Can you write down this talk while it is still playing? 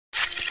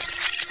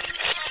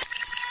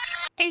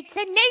It's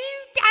a new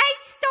day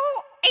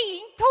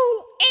starting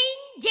to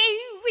end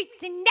you.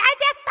 It's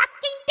another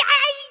fucking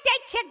day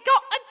that you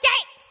gotta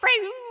get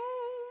through.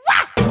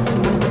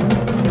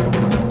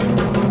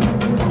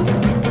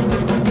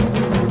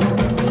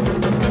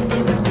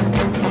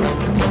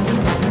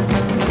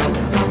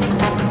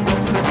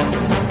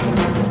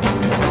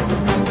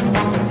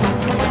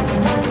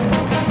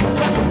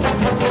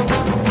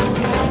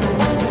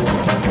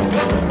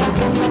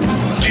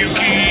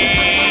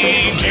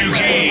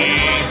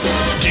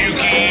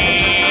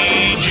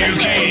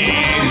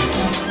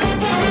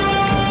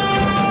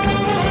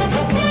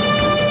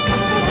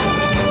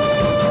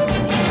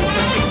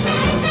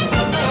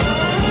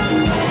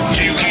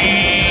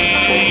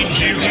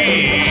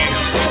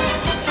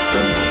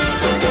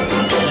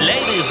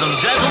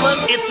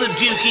 It's the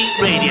Dukey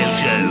Radio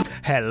Show.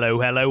 Hello,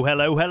 hello,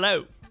 hello,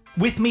 hello.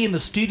 With me in the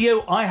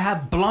studio, I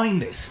have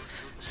Blindness,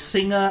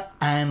 singer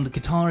and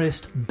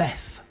guitarist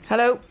Beth.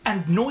 Hello.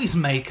 And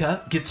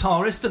noisemaker,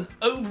 guitarist, and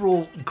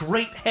overall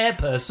great hair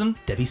person,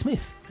 Debbie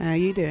Smith. How are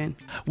you doing?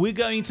 We're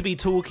going to be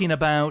talking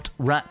about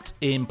Wrapped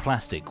in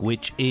Plastic,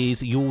 which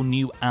is your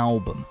new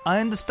album. I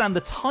understand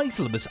the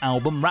title of this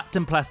album, Wrapped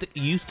in Plastic,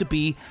 used to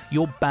be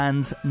your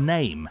band's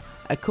name.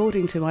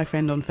 According to my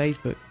friend on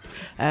Facebook,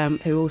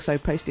 who also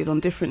posted on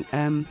different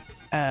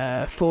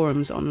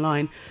forums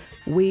online,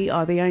 we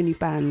are the only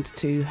band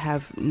to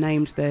have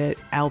named their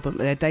album,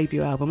 their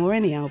debut album, or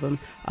any album,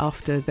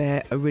 after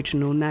their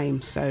original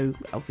name. So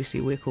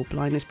obviously we're called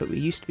Blindness, but we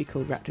used to be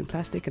called Wrapped in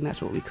Plastic, and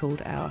that's what we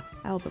called our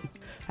album.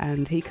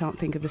 And he can't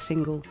think of a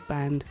single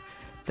band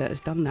that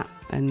has done that,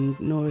 and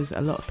nor has a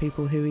lot of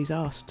people who he's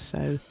asked.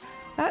 So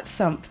that's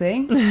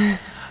something.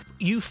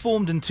 You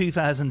formed in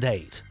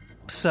 2008.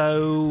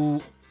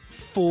 So,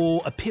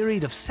 for a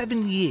period of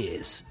 7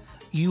 years,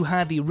 you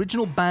had the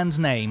original band's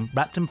name,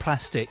 Wrapped in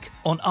Plastic,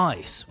 on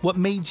ice. What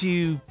made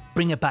you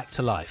bring it back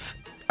to life?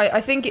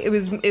 I think it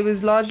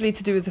was largely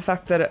to do with the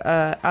fact that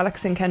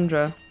Alex and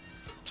Kendra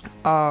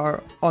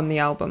are on the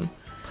album.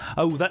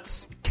 Oh,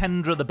 that's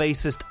Kendra, the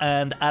bassist,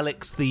 and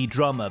Alex, the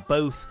drummer,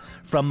 both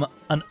from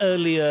an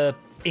earlier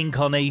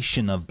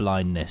incarnation of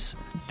Blindness.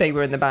 They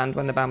were in the band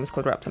when the band was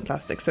called Wrapped in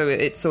Plastic, so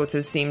it sort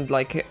of seemed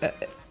like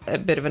a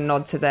bit of a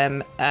nod to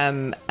them,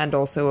 and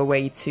also a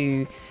way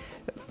to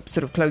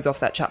sort of close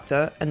off that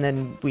chapter, and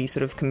then we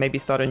sort of can maybe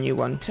start a new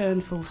one. Turn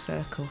full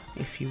circle,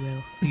 if you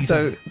will.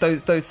 So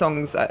those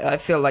songs, I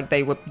feel like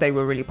they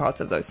were really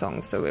part of those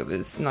songs, so it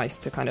was nice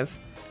to kind of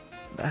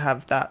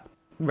have that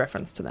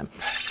reference to them.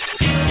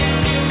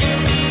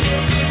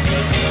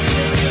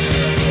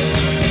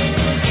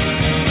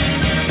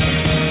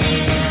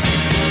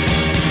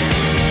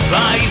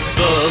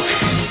 Facebook.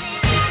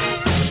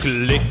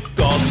 Click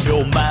on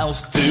your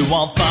mouse to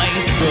our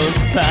Facebook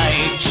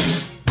page.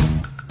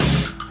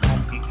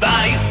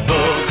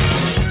 Facebook.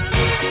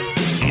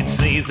 It's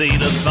easy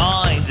to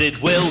find, it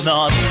will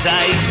not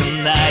take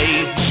an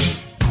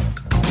age.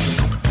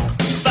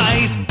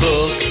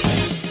 Facebook.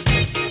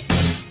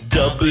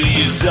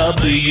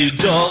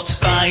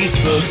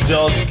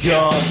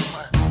 www.facebook.com/.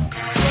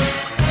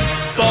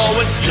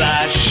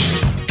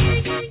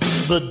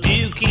 The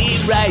Dukey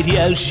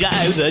Radio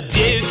Show, the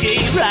Dukey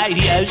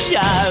Radio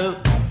Show.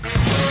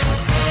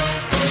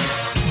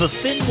 The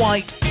thin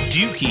white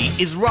Dukey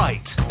is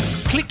right.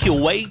 Click your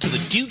way to the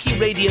Dukey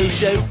Radio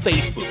Show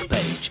Facebook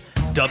page.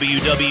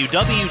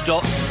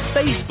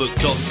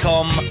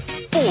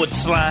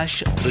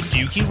 www.facebook.com/The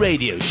Dukey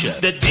Radio Show.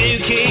 The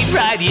Dukey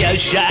Radio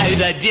Show,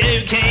 the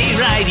Dukey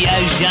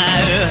Radio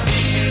Show.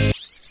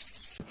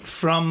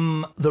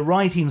 From the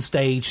writing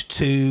stage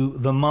to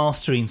the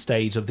mastering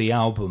stage of the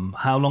album,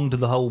 how long did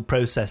the whole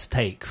process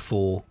take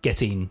for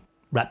getting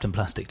Wrapped in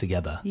Plastic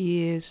together?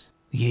 Years.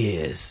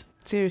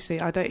 Seriously,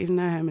 I don't even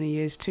know how many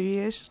years. 2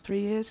 years? 3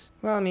 years?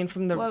 Well, I mean,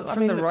 from the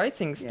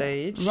writing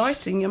stage. Yeah.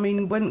 Writing, I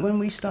mean, when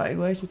we started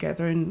working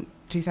together in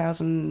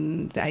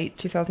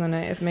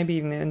 2008, maybe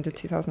even into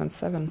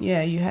 2007.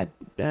 Yeah, you had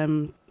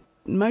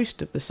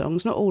most of the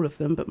songs, not all of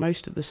them, but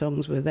most of the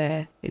songs were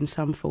there in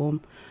some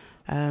form.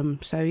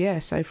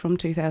 So from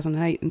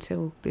 2008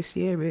 until this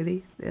year,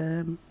 really,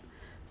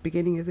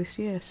 beginning of this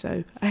year.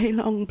 So a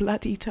long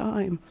bloody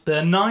time. There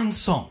are 9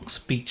 songs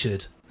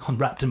featured on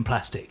Wrapped in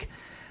Plastic.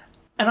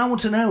 And I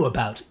want to know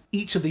about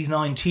each of these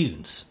 9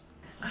 tunes.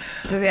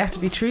 Do they have to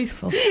be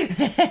truthful?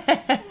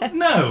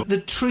 No,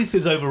 the truth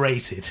is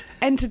overrated.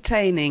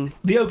 Entertaining.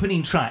 The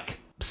opening track,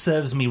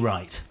 Serves Me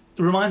Right.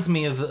 It reminds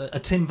me of a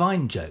Tim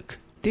Vine joke.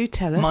 Do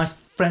tell us. My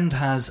friend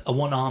has a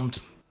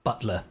one-armed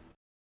butler.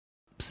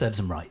 Serves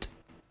him right.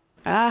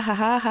 Ah, ha,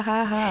 ha, ha,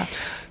 ha, ha.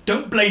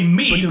 Don't blame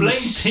me, blame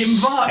Tim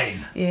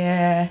Vine.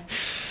 Yeah.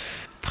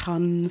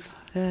 Puns.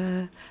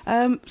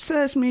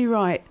 Serves Me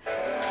Right.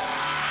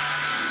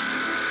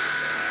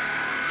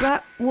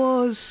 That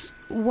was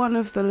one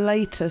of the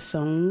later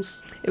songs.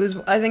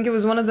 I think it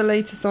was one of the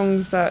later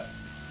songs that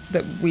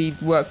we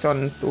worked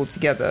on all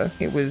together.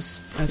 It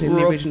was as in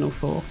the original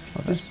 4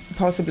 of us.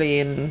 Possibly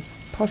in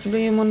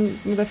one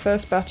of the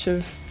first batch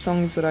of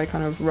songs that I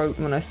kind of wrote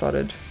when I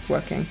started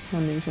working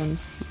on these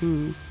ones.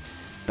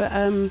 But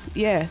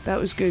yeah, that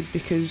was good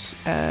because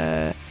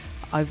I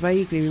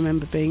vaguely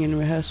remember being in a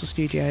rehearsal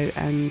studio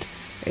and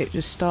it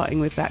just starting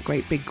with that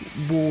great big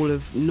wall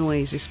of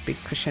noise, this big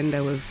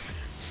crescendo of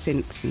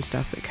synths and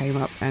stuff that came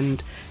up,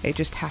 and it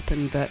just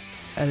happened that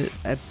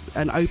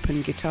an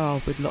open guitar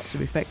with lots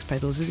of effects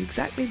pedals is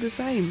exactly the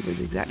same. It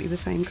was exactly the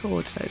same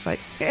chord, so it's like,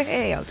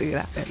 hey, I'll do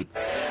that then.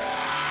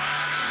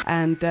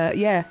 And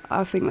yeah,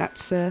 I think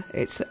that's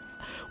it's.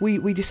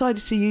 We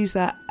decided to use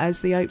that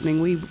as the opening.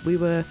 We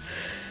were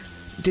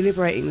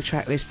deliberating the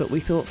track list, but we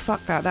thought,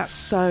 fuck that, that's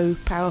so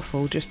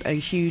powerful, just a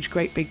huge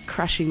great big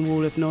crashing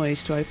wall of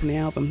noise to open the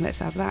album, let's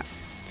have that.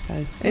 So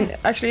yeah. And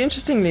actually,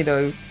 interestingly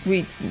though,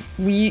 we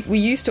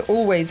used to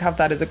always have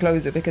that as a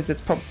closer because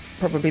it's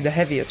probably the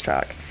heaviest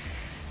track.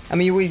 I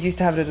mean, you always used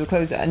to have it as a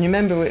closer, and you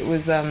remember it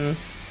was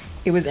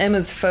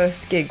Emma's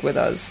first gig with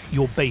us.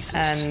 Your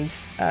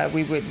bassist. And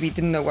we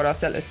didn't know what our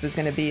set list was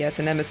going to be yet,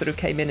 and Emma sort of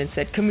came in and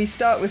said, can we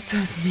start with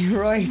Sesame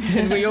Right?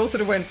 And we all sort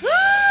of went,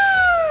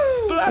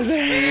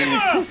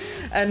 blasphemer!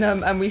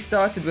 And we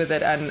started with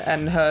it,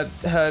 and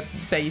her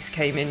bass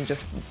came in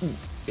just,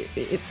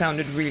 it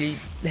sounded really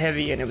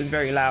heavy and it was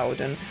very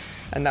loud, and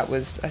that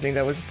was, I think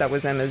that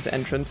was Emma's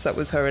entrance. That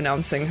was her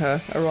announcing her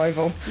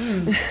arrival.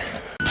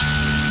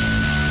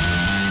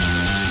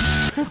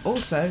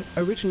 Also,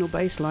 original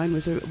bass line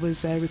was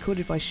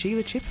recorded by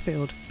Sheila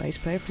Chipperfield, bass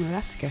player from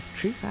Helvetica.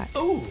 True fact.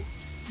 Oh,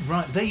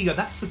 right, there you go.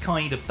 That's the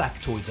kind of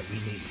factoids that we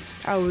need.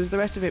 Oh, was the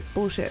rest of it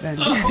bullshit then?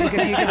 You're going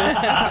to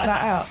cut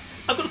that out?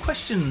 I've got a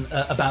question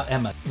about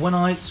Emma. When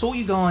I saw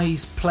you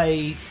guys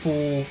play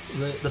for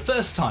the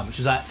first time, which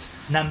was at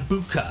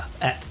Nambucca,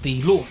 at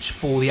the launch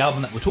for the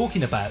album that we're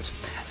talking about,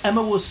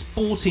 Emma was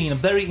sporting a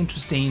very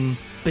interesting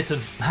bit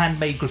of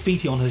handmade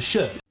graffiti on her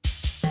shirt,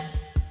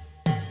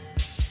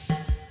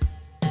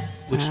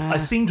 which I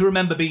seem to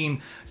remember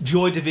being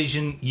Joy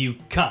Division, you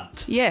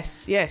cunt.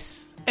 Yes.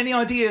 Any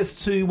idea as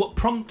to what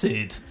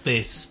prompted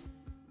this?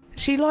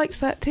 She likes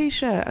that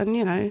T-shirt, and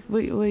you know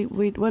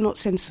we're not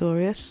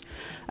censorious.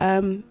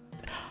 The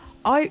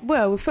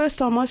first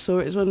time I saw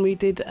it is when we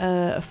did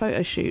a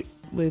photo shoot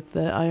with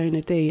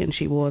Iona D, and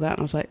she wore that, and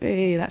I was like,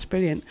 hey, that's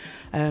brilliant.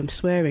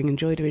 Swearing and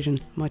Joy Division,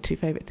 my two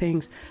favourite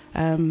things.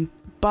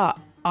 But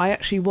I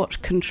actually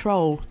watched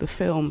Control, the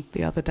film,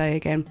 the other day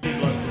again,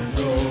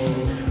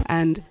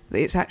 and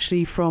it's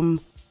actually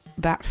from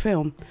that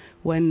film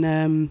when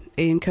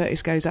Ian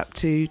Curtis goes up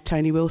to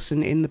Tony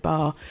Wilson in the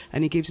bar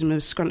and he gives him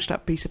a scrunched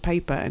up piece of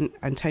paper,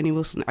 and Tony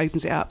Wilson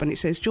opens it up and it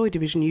says Joy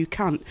Division, you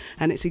cunt,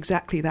 and it's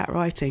exactly that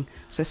writing,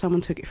 so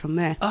someone took it from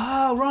there.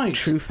 Ah, right.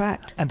 True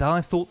fact. And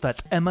I thought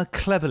that Emma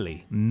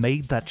cleverly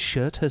made that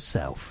shirt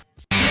herself.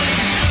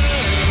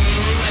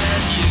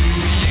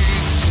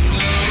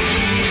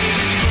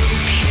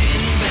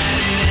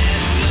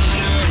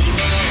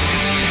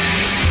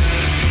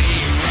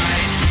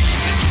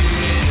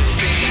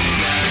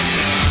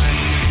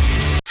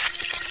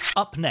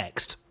 Up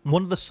next,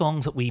 one of the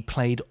songs that we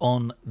played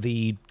on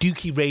the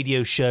Dukey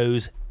Radio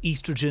Show's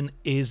Estrogen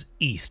is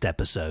East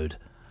episode.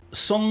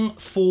 Song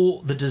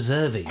for the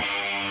Deserving.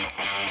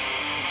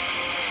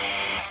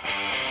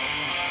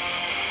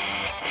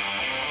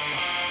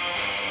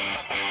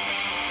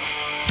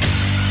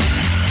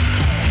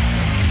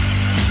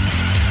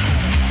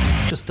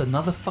 Just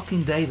another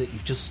fucking day that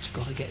you've just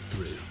got to get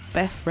through.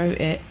 Beth wrote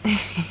it.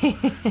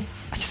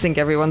 I just think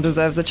everyone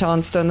deserves a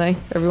chance, don't they?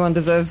 Everyone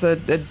deserves a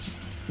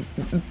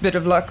bit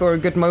of luck or a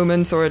good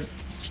moment or a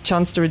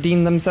chance to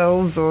redeem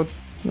themselves, or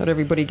not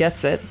everybody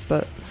gets it,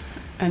 but...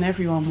 And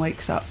everyone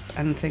wakes up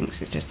and thinks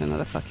it's just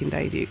another fucking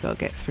day that you've got to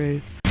get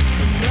through.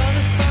 It's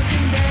another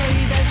fucking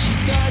day that you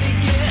gotta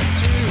get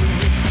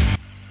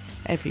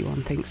through.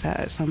 Everyone thinks that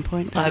at some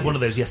point. I had one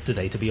of those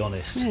yesterday, to be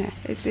honest. Yeah,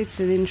 it's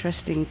an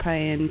interesting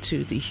pay-in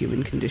to the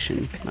human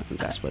condition.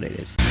 That's what it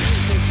is.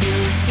 If you're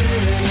a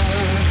sinner,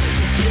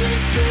 if you're a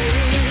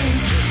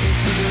saint,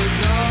 if you're a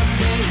dog,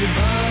 then you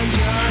buzz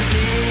your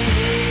name.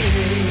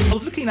 I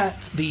was looking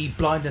at the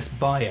Blindness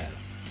bio,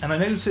 and I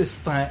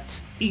noticed that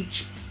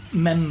each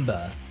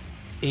member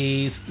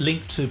is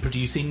linked to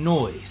producing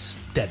noise.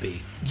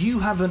 Debbie, you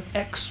have an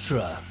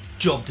extra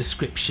job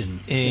description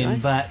in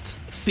that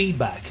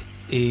feedback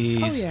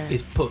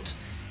is put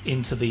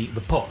into the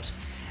pot.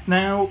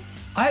 Now,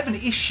 I have an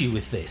issue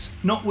with this,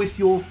 not with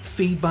your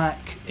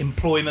feedback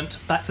employment,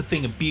 that's a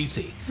thing of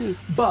beauty.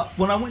 But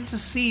when I went to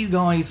see you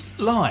guys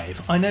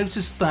live, I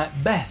noticed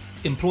that Beth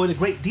employed a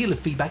great deal of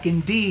feedback,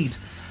 indeed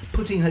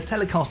putting her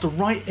Telecaster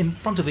right in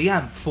front of the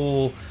amp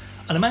for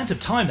an amount of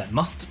time that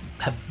must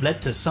have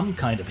led to some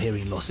kind of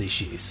hearing loss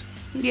issues.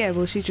 Yeah,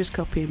 well, she's just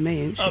copying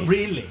me, isn't she? Oh,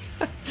 really?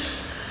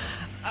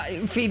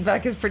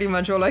 Feedback is pretty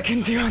much all I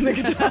can do on the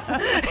guitar.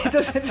 It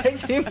doesn't take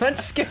too much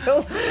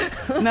skill.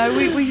 No,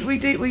 we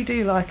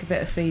do like a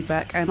bit of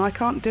feedback, and I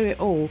can't do it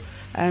all.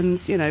 And,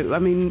 you know, I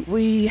mean,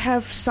 we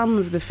have some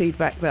of the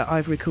feedback that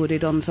I've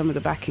recorded on some of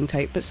the backing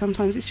tape, but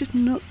sometimes it's just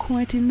not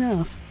quite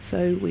enough.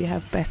 So we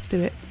have Beth do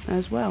it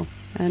as well.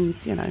 And,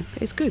 you know,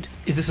 it's good.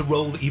 Is this a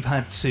role that you've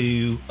had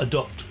to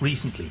adopt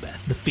recently,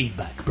 Beth? The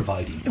feedback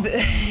providing?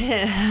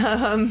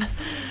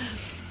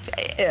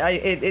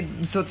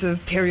 it sort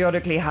of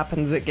periodically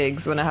happens at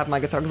gigs when I have my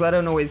guitar, because I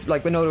don't always,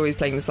 like, we're not always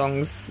playing the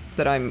songs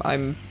that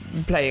I'm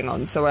playing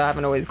on, so I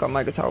haven't always got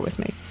my guitar with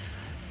me.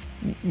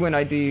 When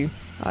I do,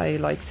 I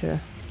like to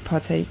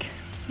partake.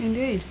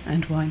 Indeed.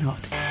 And why not?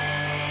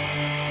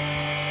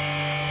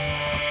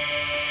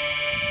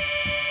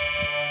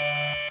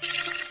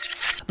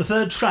 The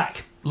third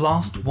track,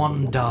 Last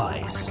One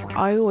Dies.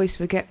 I always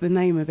forget the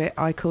name of it.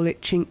 I call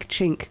it Chink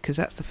Chink because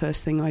that's the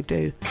first thing I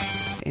do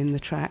in the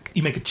track.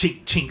 You make a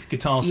chink chink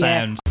guitar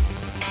sound.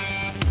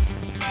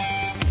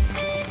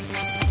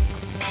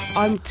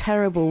 I'm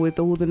terrible with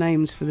all the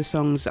names for the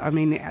songs. I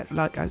mean,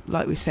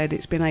 like we said,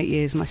 it's been 8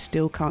 years and I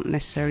still can't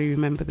necessarily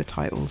remember the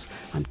titles.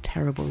 I'm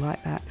terrible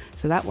like that.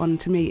 So that one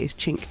to me is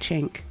Chink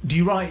Chink. Do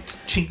you write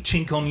chink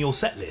chink on your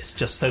set list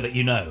just so that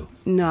you know?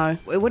 No.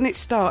 When it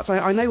starts,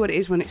 I know what it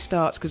is when it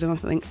starts because then I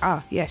think,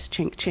 yes,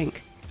 Chink Chink.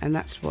 And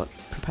that's what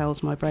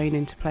propels my brain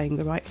into playing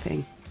the right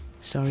thing.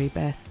 Sorry,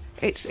 Beth.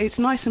 It's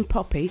nice and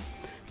poppy,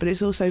 but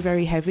it's also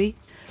very heavy.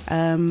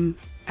 And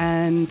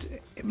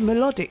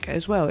melodic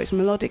as well. It's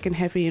melodic and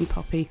heavy and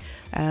poppy,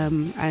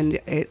 and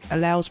it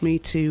allows me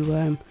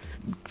to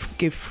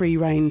give free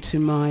rein to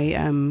my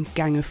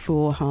Gang of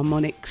Four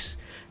harmonics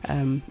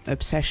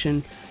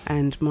obsession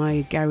and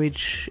my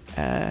garage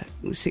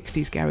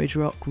 60s garage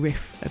rock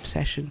riff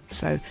obsession.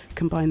 So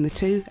combine the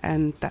two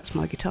and that's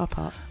my guitar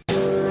part.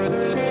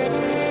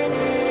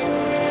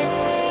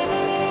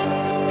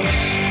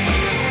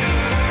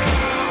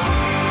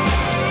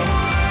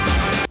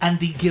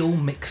 Andy Gill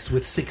mixed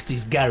with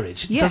 60s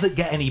garage. Yeah. Does it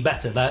get any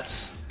better?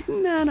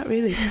 No, not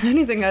really. The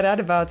only thing I'd add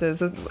about it is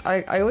that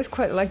I always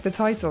quite like the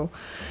title,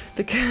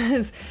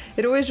 because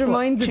it always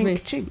reminded me.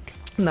 Chink.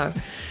 No,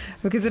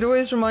 because it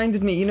always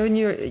reminded me. You know,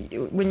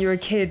 when you're a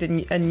kid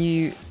and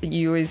you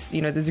always,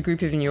 you know, there's a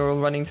group of you and you're all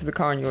running to the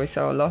car and you always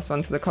say, "Oh, last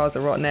one to the car's a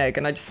rotten egg,"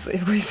 and it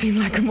always seemed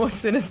like a more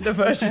sinister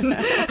version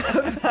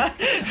of that.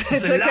 So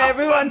it's okay,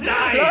 everyone.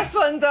 Last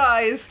one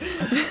dies.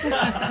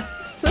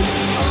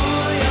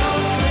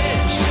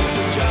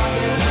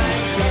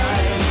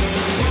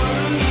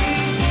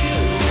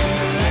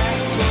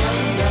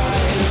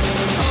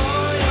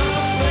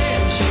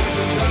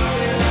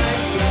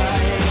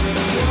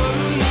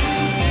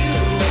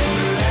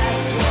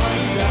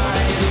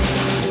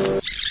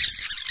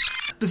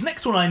 This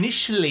next one I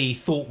initially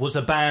thought was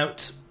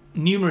about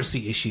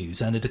numeracy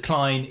issues and a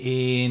decline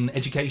in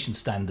education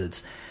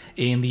standards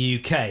in the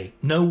UK.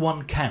 No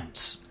One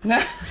Counts. Boom,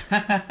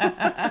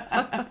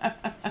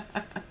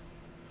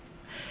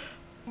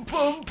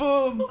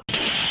 boom. Do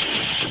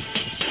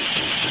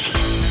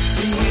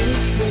you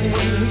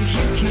think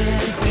you can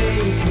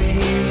take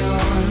me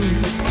on?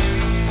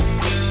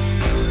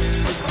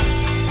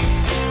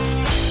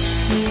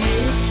 Do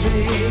you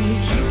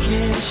think you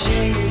can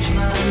change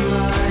my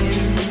mind?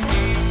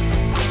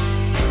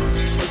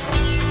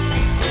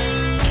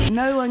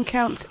 No One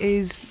Counts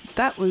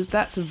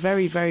that's a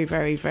very, very,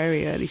 very,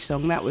 very early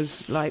song. That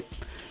was like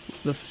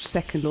the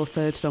second or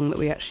third song that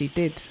we actually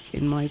did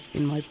in my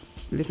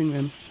living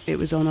room. It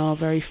was on our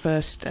very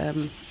first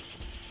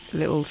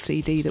little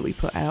CD that we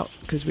put out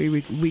because we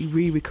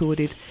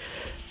re-recorded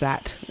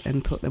that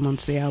and put them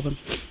onto the album.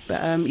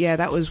 But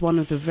that was one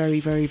of the very,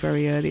 very,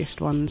 very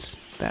earliest ones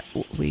that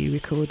we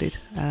recorded.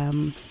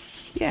 And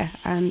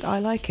I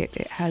like it.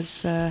 It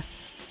has a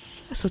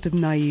sort of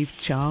naive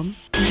charm.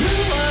 No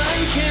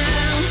one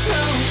can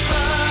so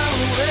far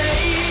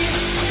away.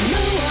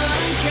 No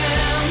one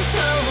can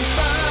so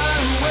far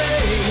away.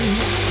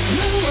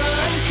 No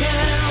one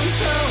can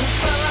so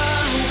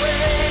far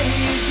away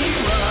as you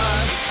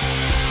are.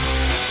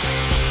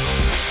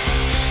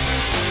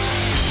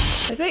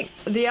 I think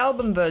the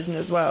album version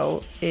as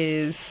well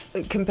is,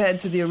 compared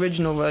to the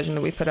original version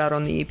that we put out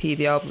on the EP,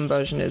 the album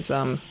version is,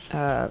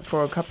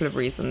 for a couple of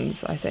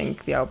reasons. I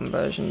think the album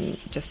version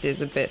just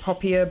is a bit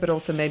poppier, but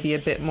also maybe a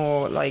bit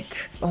more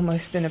like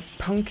almost in a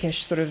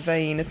punkish sort of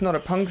vein. It's not a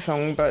punk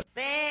song, but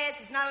This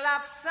is not a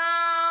love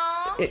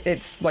song.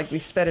 it's like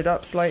we've sped it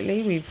up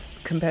slightly. We've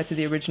compared to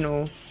the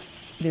original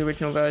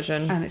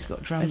version. And it's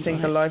got drums. I think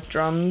on the it. live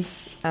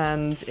drums,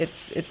 and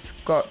it's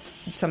got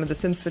some of the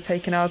synths were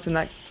taken out and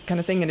that kind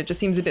of thing, and it just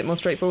seems a bit more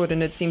straightforward,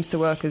 and it seems to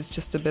work as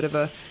just a bit of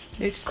a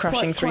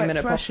crashing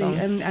 3-minute pop song.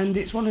 And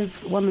it's one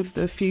of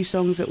the few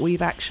songs that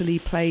we've actually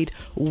played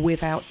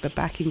without the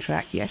backing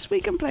track. Yes, we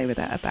can play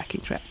without a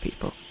backing track,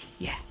 people.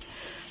 Yeah.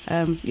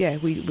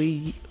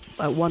 We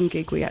at one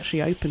gig we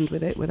actually opened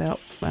with it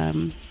without.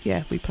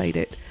 We played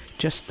it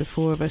just the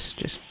four of us,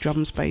 just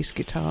drums, bass,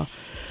 guitar,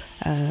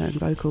 and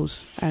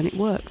vocals, and it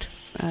worked.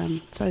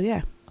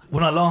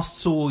 When I last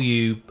saw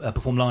you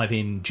perform live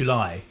in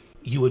July,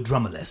 you were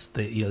drummerless.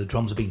 The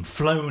drums are being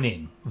flown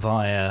in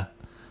via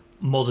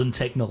modern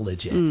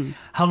technology.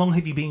 How long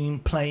have you been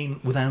playing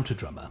without a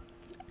drummer?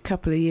 A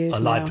couple of years. A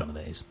live drummer,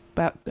 that is.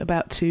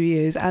 About 2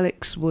 years.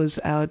 Alex was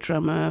our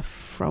drummer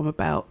from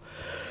about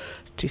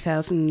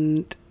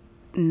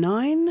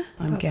 2009,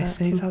 I'm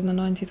guessing.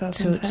 2009,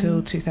 2010.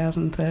 Till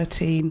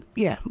 2013.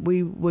 Yeah,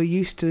 we were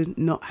used to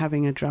not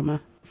having a drummer.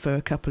 for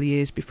a couple of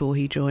years before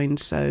he joined,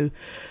 so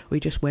we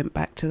just went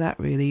back to that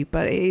really.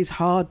 But it is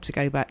hard to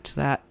go back to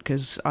that,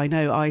 because I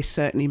know I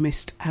certainly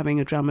missed having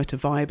a drummer to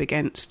vibe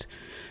against,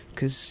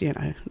 because, you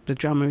know, the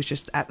drummer is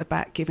just at the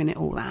back giving it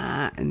all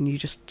that, and you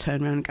just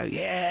turn around and go,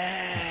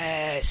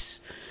 yes,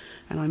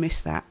 and I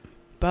miss that.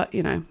 But,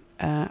 you know,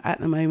 at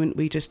the moment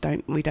we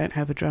don't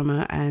have a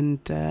drummer, and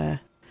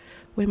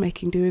we're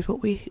making do with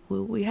what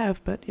we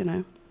have. But, you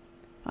know,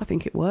 I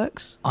think it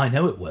works. I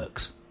know it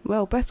works.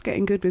 Well, Beth's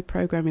getting good with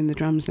programming the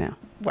drums now.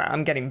 Well,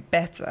 I'm getting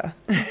better.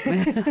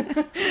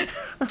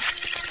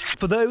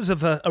 For those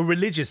of a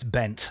religious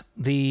bent,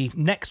 the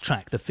next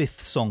track, the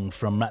 5th song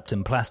from Wrapped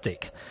in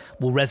Plastic,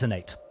 will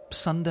resonate.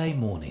 Sunday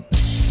Morning.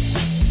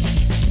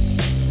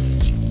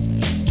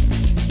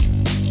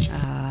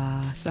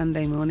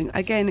 Sunday Morning.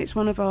 Again, it's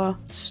one of our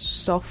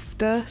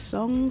softer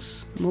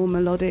songs, more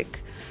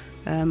melodic.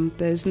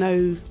 There's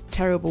no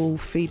terrible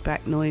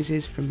feedback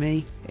noises from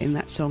me in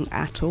that song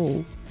at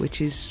all,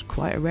 which is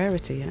quite a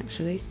rarity,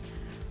 actually.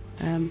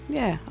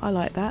 Yeah, I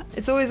like that.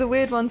 It's always a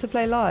weird one to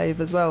play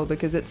live as well,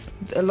 because it's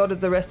a lot of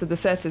the rest of the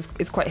set is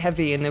quite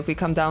heavy, and if we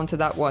come down to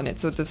that one, it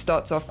sort of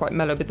starts off quite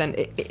mellow, but then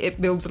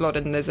it builds a lot,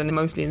 and there's a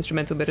mostly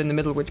instrumental bit in the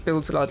middle which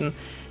builds a lot,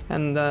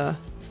 and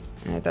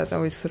that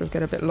always sort of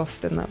get a bit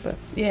lost in that bit.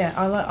 Yeah,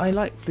 I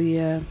like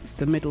the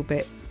middle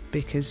bit,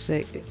 because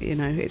you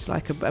know, it's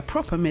like a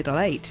proper middle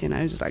 8. You know,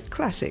 it's like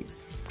classic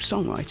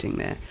songwriting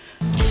there.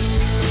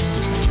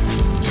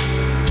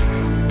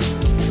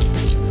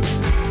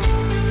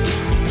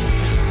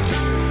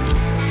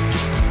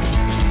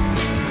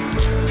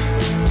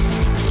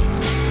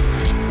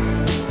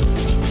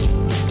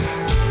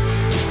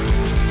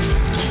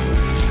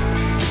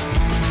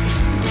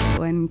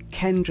 When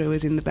Kendra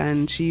was in the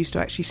band, she used to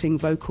actually sing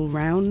vocal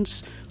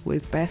rounds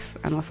with Beth,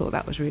 and I thought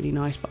that was really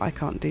nice, but I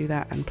can't do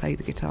that and play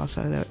the guitar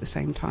solo at the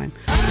same time.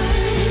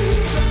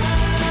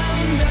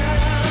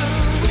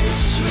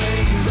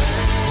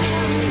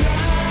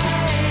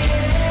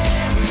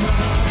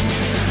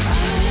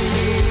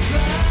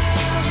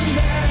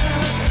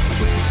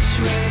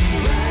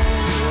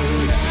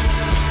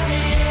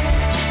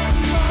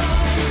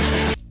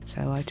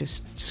 So I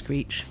just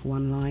screech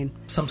one line.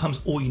 Sometimes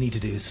all you need to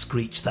do is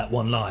screech that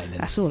one line.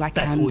 And that's all I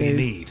can do. That's all you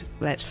need.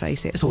 Let's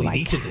face it. That's all you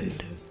need to do.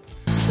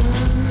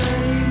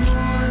 Sunday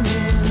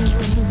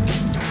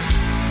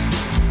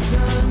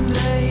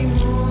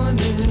morning.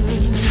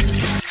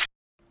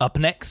 Up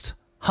next,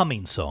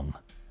 Humming Song,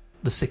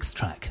 the 6th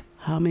track.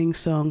 Humming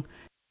Song.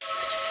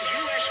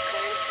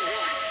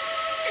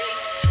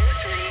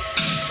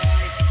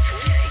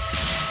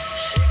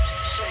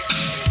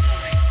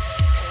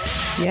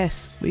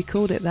 Yes, we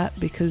called it that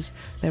because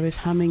there is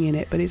humming in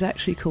it, but it's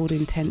actually called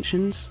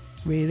Intentions,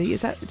 really.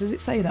 Does it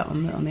say that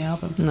on the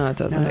album? No, it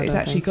doesn't. No, it's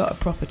actually got a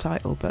proper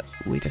title, but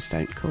we just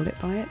don't call it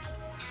by it.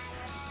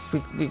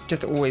 We've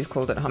just always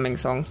called it Humming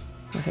Song.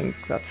 I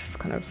think that's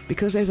kind of...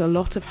 Because there's a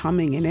lot of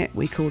humming in it,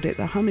 we called it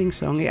the Humming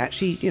Song. It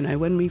actually, you know,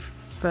 when we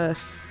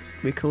first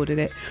recorded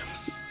it,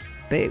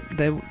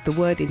 the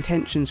word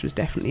Intentions was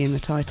definitely in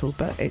the title,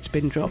 but it's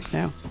been dropped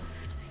now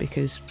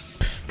because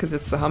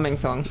it's the humming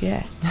song.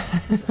 Yeah.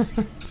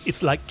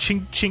 It's like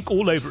chink chink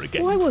all over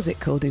again. Why was it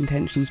called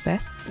Intentions,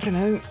 Beth? I don't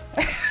know.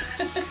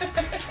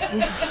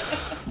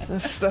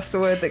 that's the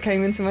word that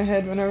came into my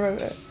head when I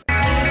wrote it.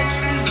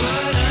 This is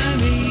what I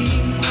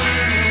mean when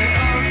I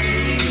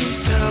offer you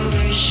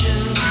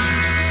salvation.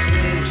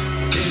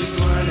 This is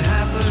what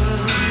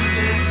happens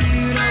if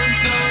you don't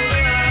toe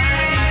the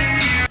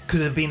line.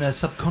 Could it have been a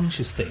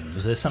subconscious thing?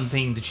 Was there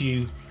something that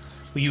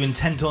were you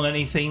intent on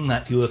anything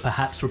that you were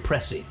perhaps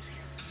repressing?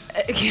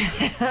 I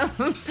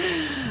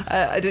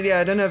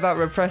don't know about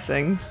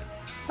repressing.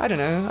 I don't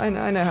know.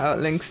 I know how it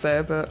links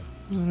there, but...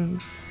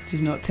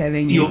 She's not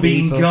telling you. You're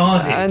being people.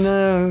 guarded. I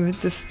know,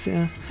 just,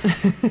 yeah.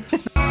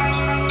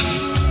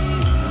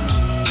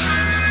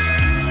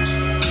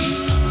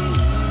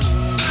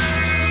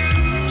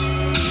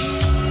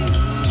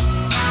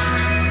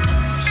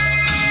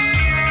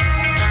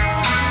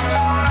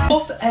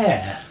 Off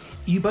air,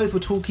 you both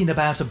were talking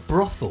about a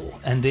brothel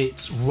and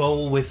its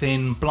role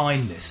within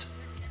blindness.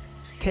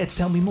 Care to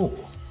tell me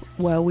more?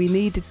 Well, we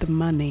needed the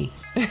money.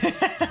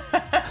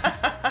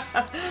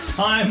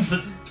 Times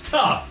are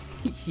tough.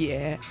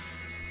 Yeah.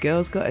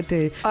 Girls got to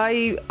do.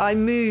 I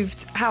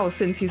moved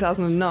house in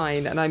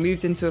 2009, and I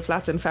moved into a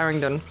flat in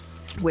Farringdon,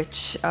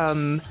 which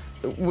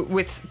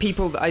with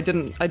people that I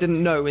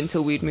didn't know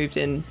until we'd moved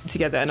in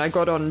together, and I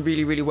got on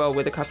really, really well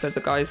with a couple of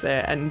the guys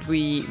there, and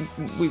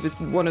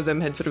one of them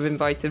had sort of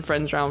invited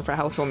friends round for a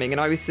housewarming, and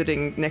I was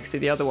sitting next to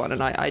the other one,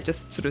 and I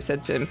just sort of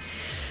said to him,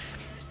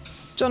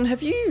 John,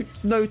 have you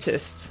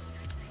noticed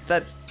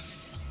that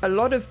a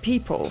lot of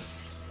people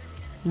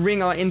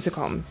ring our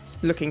intercom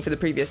looking for the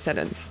previous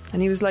tenants?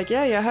 And he was like,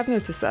 yeah, I have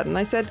noticed that. And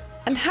I said,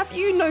 and have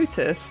you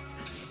noticed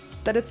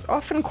that it's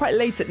often quite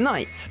late at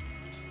night?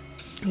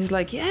 He was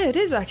like, yeah, it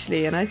is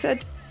actually. And I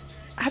said,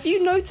 have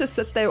you noticed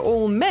that they're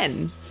all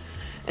men?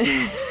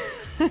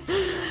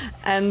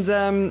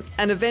 And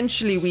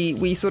eventually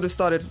we sort of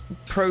started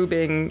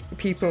probing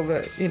people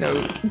that, you know,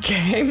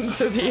 came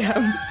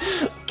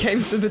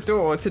to the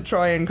door to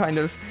try and kind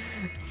of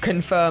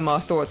confirm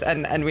our thoughts,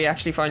 and we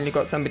actually finally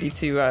got somebody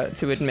to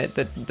admit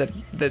that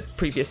the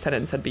previous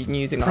tenants had been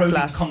using our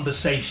flats.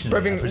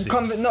 Conversationally,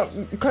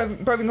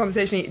 probing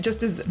conversationally,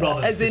 just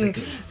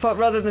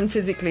rather than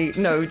physically.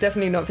 No,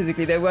 definitely not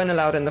physically. They weren't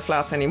allowed in the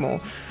flat anymore.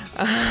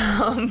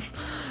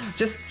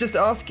 Just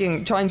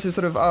asking, trying to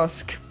sort of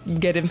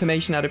get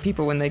information out of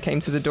people when they came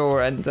to the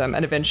door, and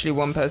eventually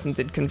one person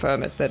did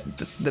confirm it, that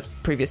the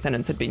previous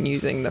tenants had been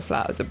using the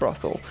flat as a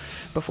brothel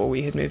before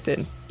we had moved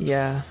in.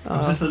 Yeah.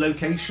 Was this the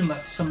location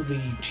that some of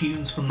the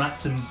tunes from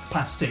Wrapped in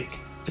Plastic?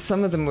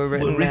 Some of them were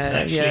written there,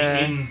 actually,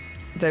 yeah.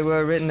 They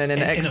were written in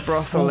an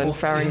ex-brothel in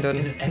Farringdon.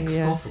 In an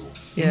ex-brothel?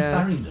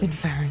 Yeah. In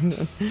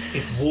Farringdon.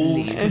 If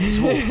walls could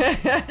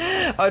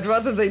talk. I'd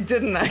rather they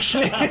didn't,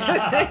 actually.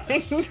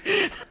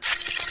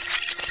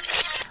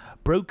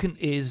 Broken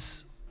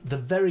is the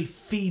very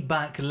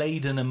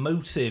feedback-laden,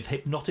 emotive,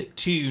 hypnotic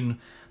tune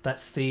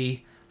that's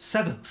the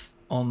 7th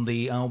on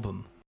the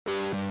album.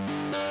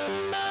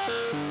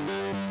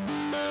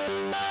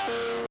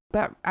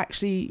 That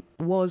actually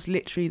was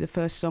literally the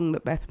first song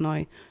that Beth and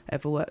I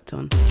ever worked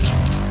on.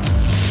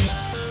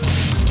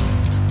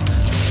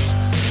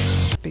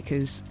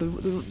 Because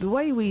the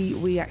way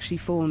we actually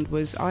formed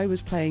was I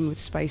was playing with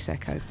Space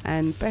Echo,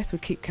 and Beth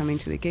would keep coming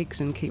to the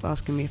gigs and keep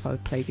asking me if I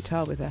would play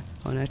guitar with her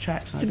on her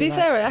tracks. To be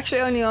fair, I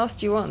actually only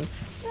asked you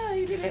once. No,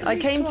 you did it. I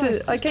came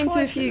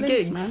to a few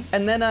gigs, man.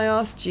 and then I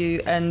asked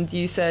you, and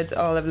you said,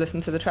 "Oh, I'll have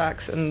listened to the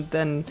tracks," and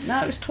then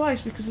No, it was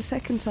twice, because the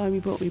second time you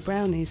brought me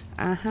brownies.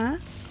 I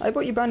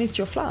brought you brownies to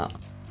your flat.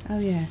 Oh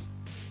yeah.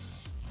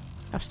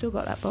 I've still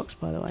got that box,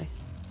 by the way.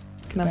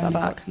 Can I have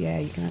that back? Box. Yeah,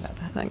 you can have that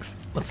back. Thanks.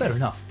 Well, fair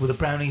enough. Were the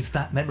brownies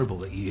that memorable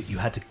that you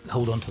had to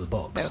hold on to the They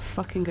box? were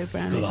fucking good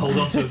brownies. Got to hold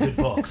on to a good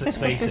box, let's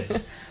face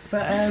it.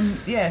 But I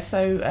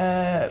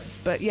said,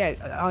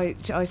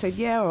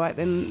 yeah, all right,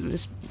 then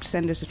just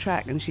send us a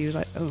track, and she was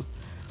like, oh,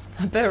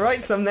 I better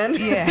write some then.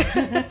 yeah.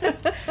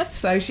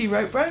 So she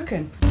wrote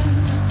Broken.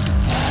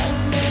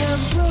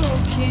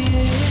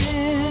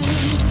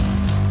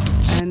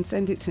 And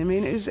sent it to me,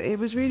 and it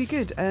was really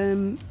good,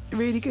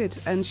 really good.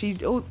 And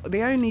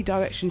the only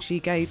direction she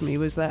gave me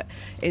was that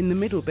in the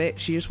middle bit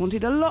she just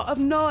wanted a lot of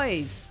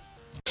noise.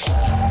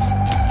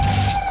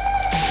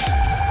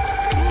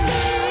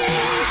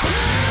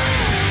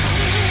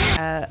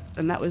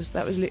 And that was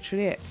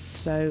literally it.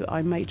 So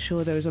I made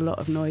sure there was a lot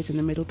of noise in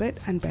the middle bit,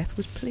 and Beth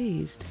was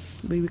pleased.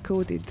 We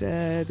recorded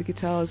the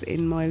guitars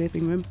in my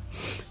living room,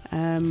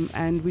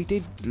 and we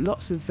did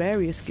lots of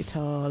various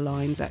guitar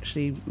lines,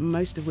 actually,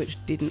 most of which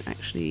didn't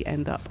actually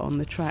end up on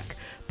the track,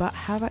 but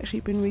have actually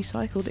been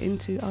recycled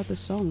into other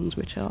songs,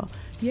 which are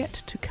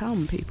yet to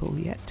come, people,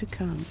 yet to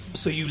come.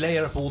 So you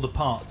layer up all the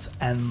parts,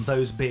 and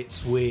those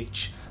bits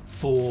which,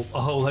 for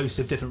a whole host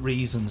of different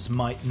reasons,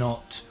 might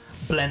not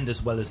blend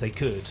as well as they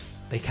could,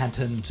 they can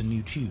turn into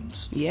new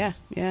tunes. Yeah.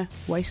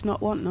 Waste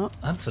not, want not.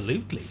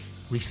 Absolutely.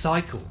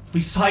 Recycle,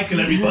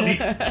 everybody.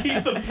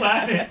 Keep the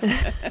planet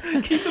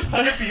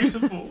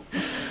beautiful.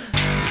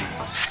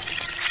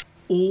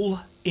 All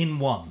in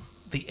One,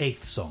 the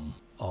 8th song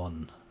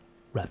on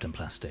Wrapped in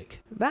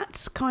Plastic.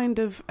 That's kind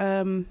of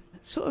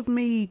sort of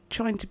me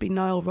trying to be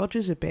Nile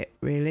Rodgers a bit,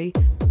 really.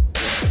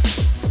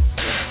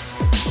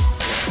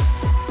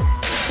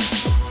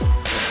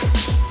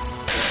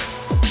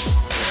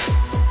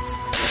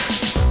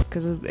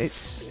 Because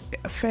it's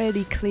a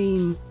fairly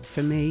clean,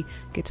 for me,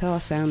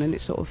 guitar sound, and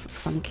it's sort of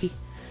funky.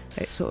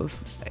 It's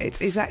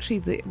actually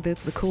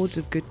the chords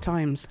of Good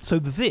Times. So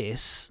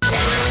this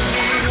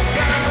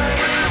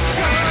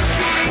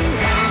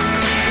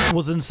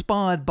was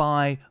inspired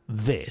by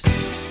this.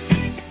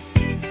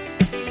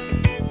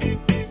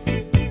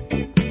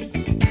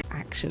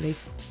 Actually,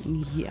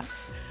 yeah.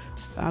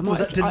 Was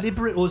that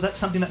deliberate, or was that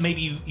something that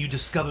maybe you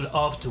discovered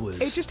afterwards?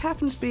 It just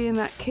happened to be in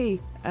that key.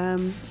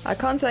 I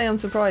can't say I'm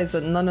surprised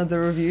that none of the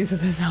reviews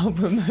of this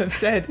album have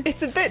said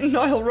it's a bit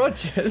Nile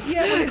Rodgers.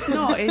 Yeah, well, it's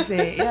not, is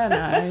it? Yeah,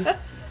 no.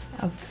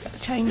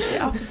 I've changed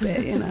it up a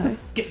bit, you know.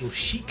 Get your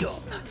chic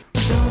on.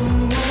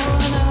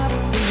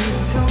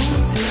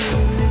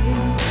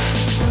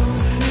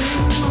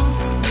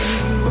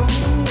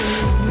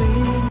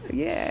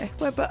 Yeah,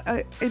 well,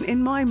 but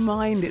in my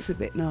mind, it's a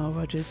bit Nile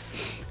Rodgers,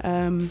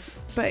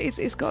 but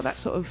it's got that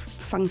sort of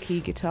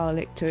funky guitar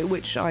lick to it,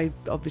 which I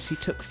obviously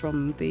took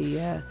from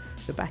the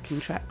backing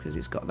track, because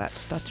it's got that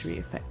stuttery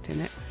effect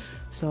in it.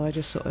 So I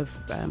just sort of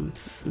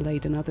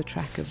laid another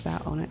track of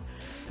that on it.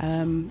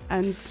 And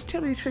to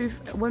tell you the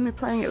truth, when we're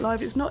playing it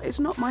live, it's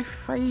not my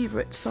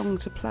favourite song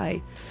to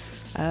play,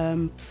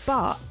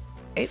 but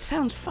it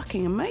sounds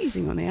fucking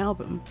amazing on the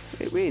album.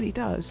 It really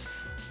does.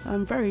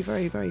 I'm very,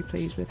 very, very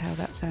pleased with how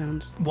that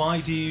sounds.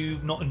 Why do you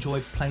not enjoy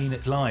playing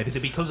it live? Is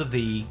it because of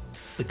the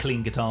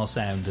clean guitar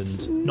sound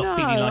and not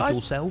feeling like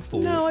yourself?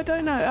 Or? No, I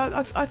don't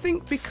know. I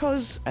think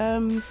because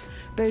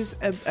there's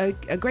a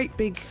great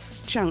big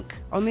chunk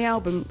on the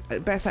album.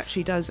 Beth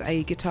actually does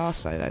a guitar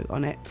solo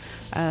on it,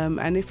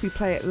 and if we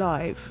play it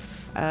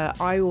live,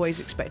 I always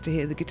expect to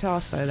hear the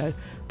guitar solo,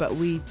 but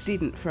we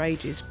didn't for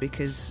ages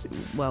because,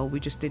 well, we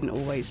just didn't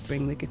always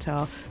bring the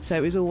guitar.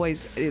 So there's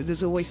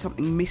always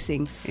something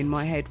missing in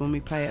my head when we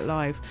play it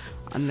live.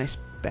 Unless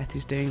Beth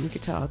is doing the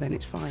guitar, then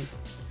it's fine.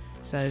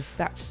 So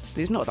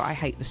it's not that I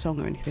hate the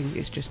song or anything,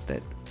 it's just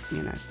that,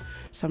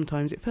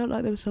 sometimes it felt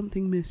like there was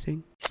something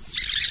missing.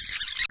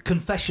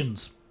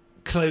 Confessions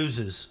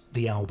closes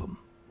the album.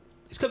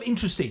 It's kind of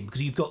interesting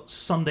because you've got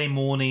Sunday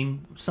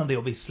morning. Sunday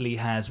obviously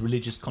has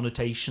religious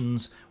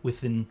connotations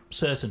within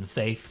certain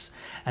faiths.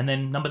 And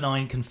then number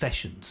 9,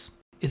 Confessions.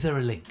 Is there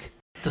a link?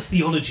 Does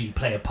theology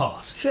play a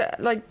part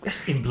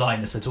in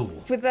Blindness at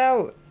all?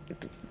 Without...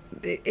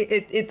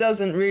 It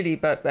doesn't really,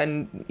 but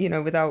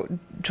without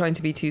trying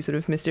to be too sort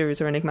of mysterious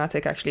or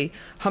enigmatic, actually,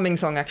 Humming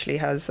Song actually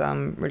has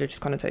religious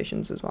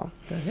connotations as well.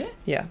 Does it?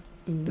 Yeah.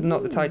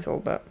 Not the title,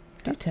 but...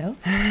 Do tell.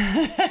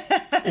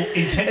 Or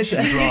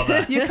intentions,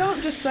 rather. You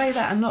can't just say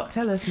that and not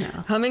tell us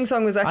now. Humming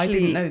Song was actually... I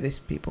didn't know this,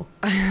 people.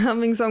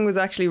 Humming Song was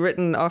actually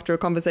written after a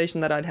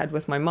conversation that I'd had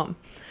with my mum.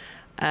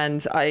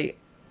 And I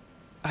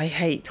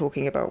hate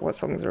talking about what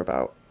songs are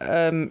about.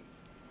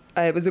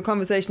 It was a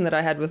conversation that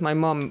I had with my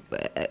mum.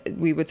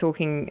 We were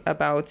talking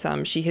about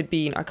she had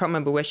been, I can't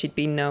remember where she'd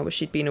been now, but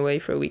she'd been away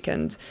for a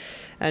weekend,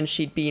 and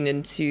she'd been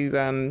into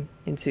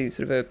sort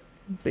of a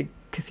big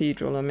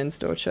cathedral or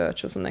minster or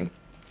church or something.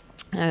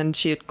 And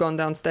she had gone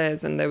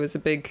downstairs, and there was a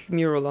big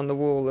mural on the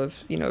wall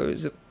of, it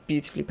was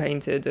beautifully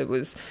painted. It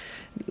was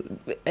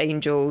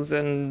angels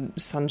and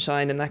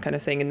sunshine and that kind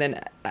of thing. And then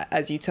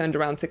as you turned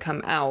around to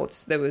come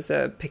out, there was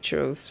a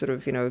picture of sort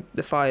of,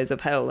 the fires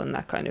of hell and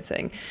that kind of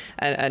thing.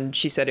 And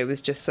she said it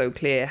was just so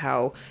clear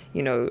how,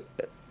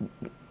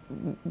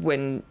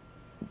 when,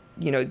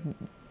 you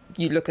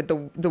look at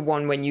the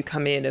one when you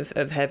come in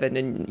of heaven,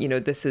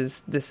 and, this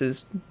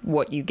is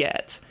what you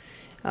get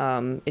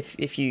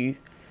if you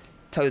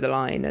toe the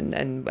line,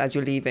 and as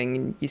you're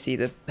leaving you see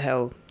the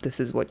hell, this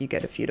is what you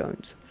get if you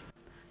don't.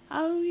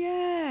 Oh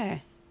yeah,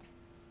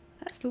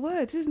 that's the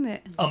words, isn't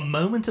it? A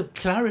moment of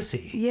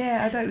clarity.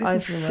 Yeah, I don't listen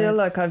to the words. I feel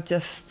like I've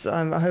just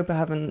I hope I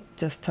haven't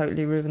just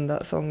totally ruined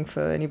that song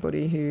for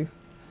anybody who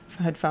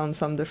had found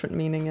some different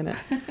meaning in it.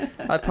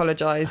 I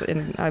apologise.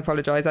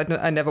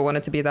 I never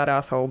wanted to be that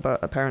asshole,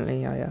 but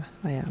apparently I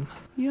am.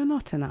 You're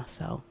not an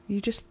asshole. You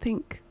just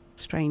think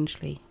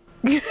strangely.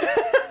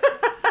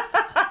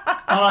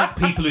 I like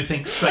people who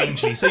think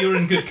strangely, so you're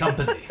in good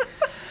company.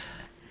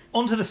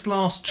 On to this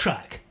last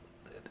track.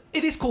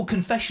 It is called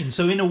Confession,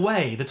 so in a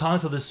way, the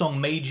title of the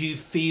song made you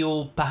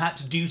feel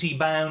perhaps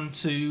duty-bound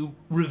to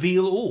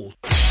reveal all.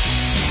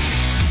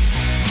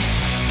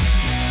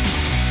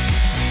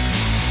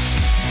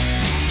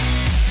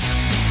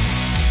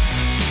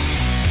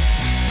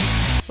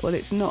 Well,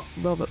 it's not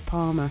Robert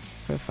Palmer,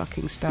 for a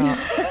fucking start.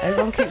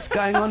 Everyone keeps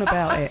going on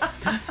about it.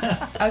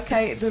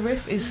 Okay, the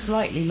riff is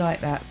slightly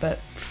like that, but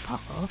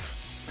fuck off.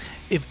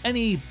 If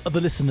any of the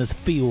listeners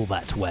feel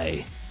that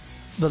way,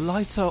 the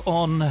lights are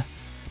on,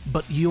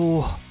 but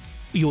you're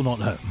not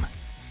home.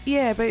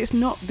 Yeah, but it's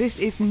not. This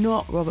is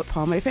not Robert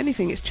Palmer. If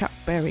anything, it's Chuck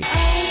Berry. I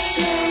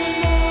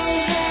don't know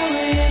how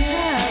it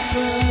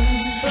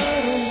happened, but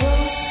a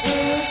wolf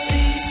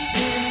beast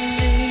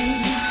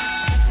in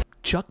me.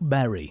 Chuck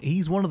Berry,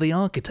 he's one of the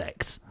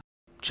architects.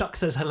 Chuck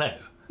says hello.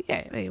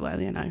 Yeah, well,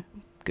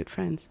 good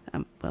friends.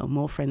 Well,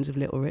 more friends of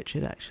Little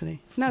Richard,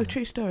 actually. No,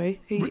 true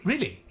story.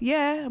 Really?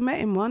 Yeah, I met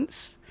him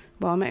once.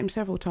 Well, I met him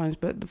several times,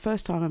 but the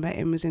first time I met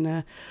him was in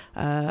a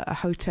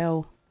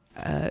hotel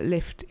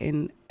lift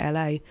in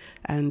LA,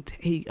 and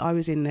I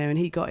was in there, and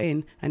he got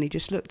in, and he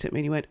just looked at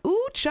me and he went,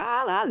 "Ooh,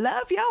 child, I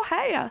love your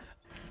hair."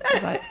 I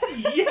was like,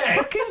 yes!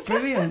 Fucking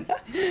brilliant.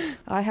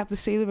 I have the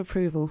seal of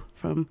approval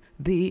from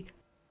the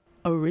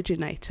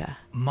originator.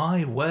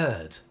 My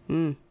word.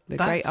 The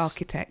great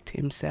architect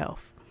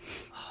himself.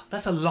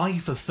 That's a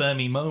life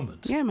affirming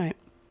moment. Yeah, mate.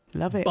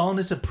 Love it.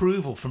 Barnet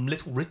approval from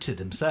Little Richard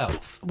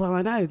himself. Well,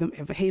 I know.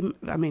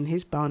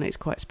 His Barnet is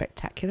quite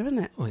spectacular, isn't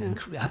it? Oh, yeah.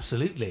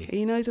 Absolutely.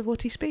 He knows of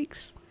what he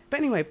speaks. But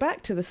anyway,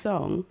 back to the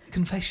song.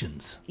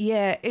 Confessions.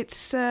 Yeah,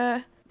 it's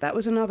that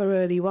was another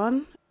early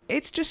one.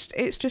 It's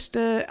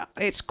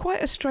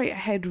quite a straight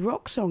ahead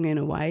rock song in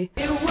a way.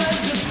 It was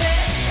the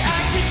best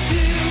I could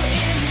do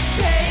in the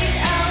state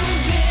I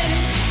was in.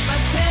 My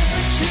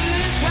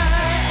temperature's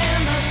high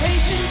and my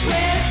patience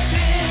wears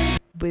thin.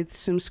 With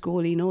some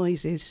squally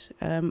noises.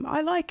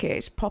 I like it.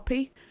 It's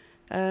poppy.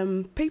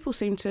 People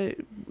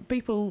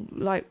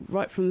like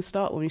right from the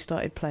start when we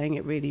started playing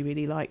it really,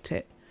 really liked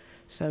it.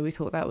 So we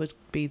thought that would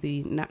be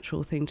the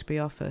natural thing to be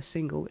our first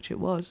single, which it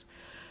was.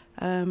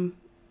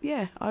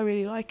 Yeah, I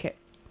really like it.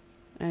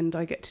 And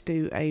I get to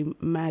do a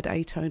mad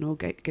atonal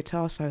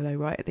guitar solo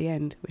right at the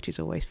end, which is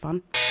always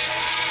fun.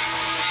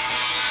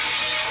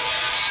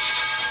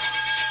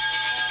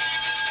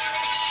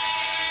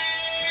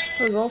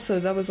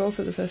 That was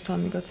also the first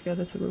time we got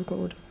together to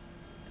record.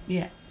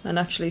 Yeah. And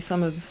actually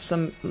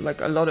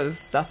a lot of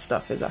that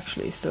stuff is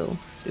actually still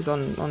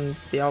on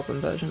the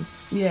album version.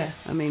 Yeah,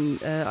 I mean,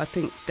 I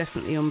think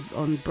definitely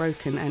on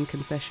Broken and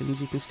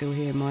Confessions you can still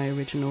hear my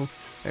original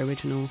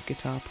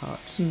guitar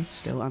parts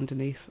still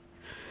underneath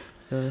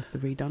the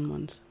redone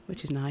ones,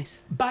 which is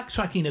nice.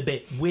 Backtracking a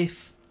bit,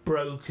 with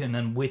Broken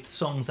and with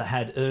songs that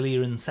had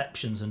earlier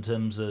inceptions in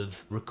terms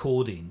of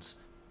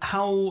recordings,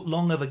 how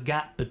long of a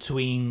gap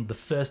between the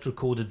first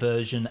recorded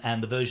version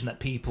and the version that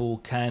people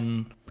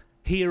can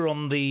hear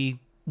on the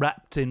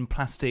Wrapped in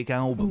Plastic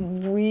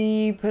album?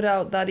 We put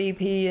out that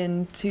EP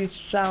in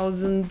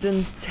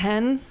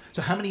 2010.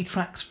 So how many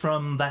tracks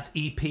from that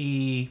EP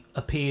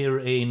appear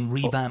in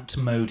revamped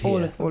mode here?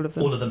 All of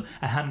them. All of them.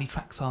 And how many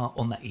tracks are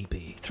on that EP?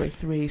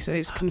 Three. So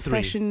it's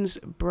Confessions,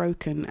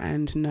 Broken,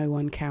 and No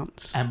One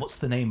Counts. And what's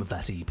the name of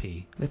that EP?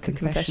 The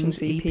Confessions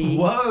EP.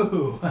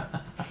 Whoa!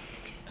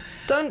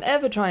 Don't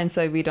ever try and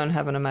say we don't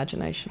have an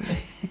imagination.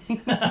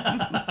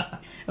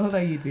 Although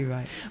you'd be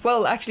right.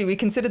 Well, actually, we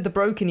considered the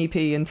Broken EP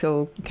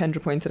until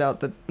Kendra pointed out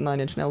that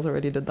Nine Inch Nails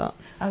already did that.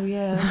 Oh,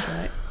 yeah, that's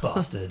right.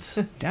 Bastards.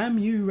 Damn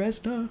you,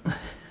 Reznor.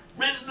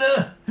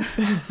 Reznor!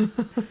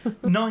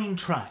 9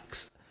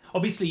 tracks.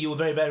 Obviously, you were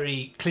very,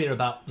 very clear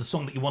about the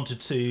song that you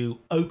wanted to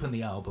open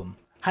the album.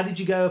 How did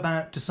you go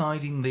about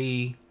deciding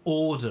the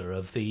order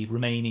of the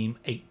remaining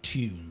 8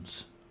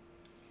 tunes?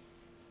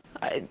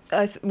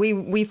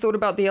 We thought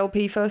about the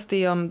LP first,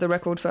 the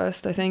record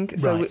first, I think.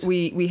 So Right.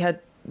 we had,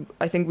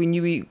 I think we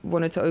knew we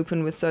wanted to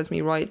open with Serves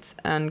Me Right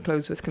and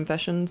close with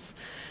Confessions,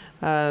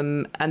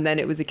 and then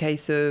it was a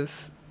case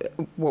of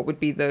what would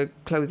be the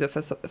closer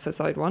for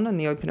side 1 and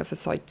the opener for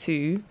side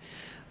 2,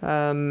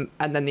 and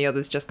then the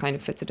others just kind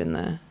of fitted in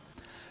there.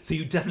 So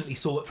you definitely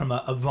saw it from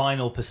a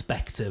vinyl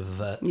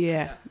perspective.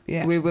 Yeah.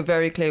 We were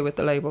very clear with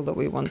the label that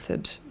we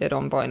wanted it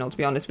on vinyl. To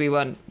be honest, we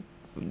weren't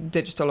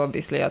digital.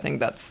 Obviously, I think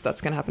that's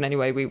going to happen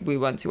anyway. We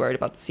weren't too worried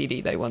about the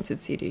CD. They wanted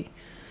CD.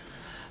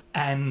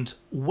 And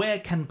where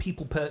can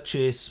people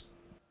purchase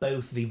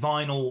both the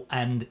vinyl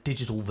and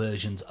digital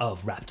versions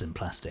of Wrapped in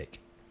Plastic?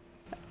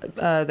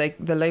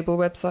 The label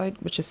website,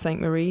 which is St.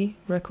 Marie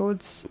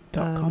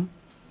Records.com,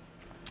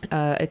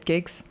 at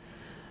gigs,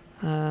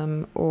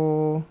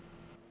 or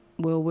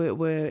well,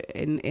 we're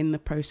in the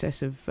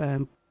process of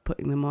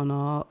putting them on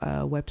our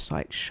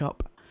website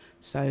shop.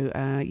 So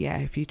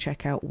if you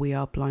check out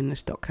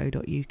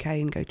weareblindness.co.uk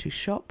and go to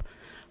shop,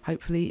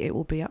 hopefully it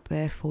will be up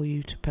there for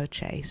you to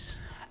purchase.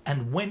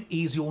 And when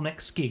is your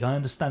next gig? I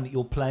understand that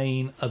you're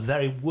playing a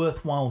very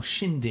worthwhile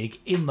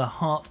shindig in the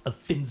heart of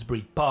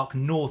Finsbury Park,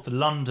 North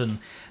London,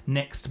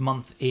 next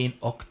month in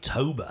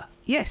October.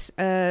 Yes,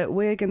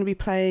 we're going to be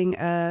playing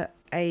a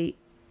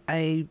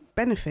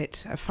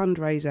benefit, a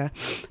fundraiser,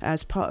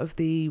 as part of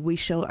the We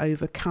Shall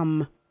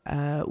Overcome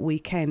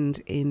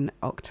weekend in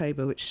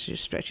October, which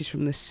stretches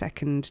from the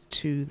 2nd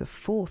to the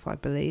 4th, I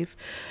believe.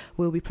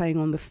 We'll be playing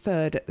on the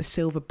 3rd at the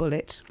Silver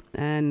Bullet,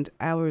 and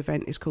our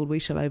event is called We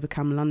Shall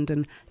Overcome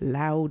London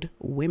Loud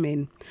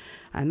Women,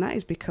 and that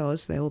is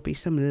because there will be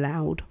some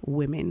loud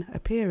women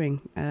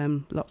appearing.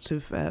 Lots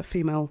of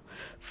female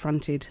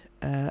fronted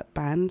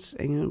bands,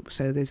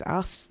 so there's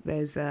us,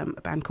 there's a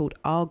band called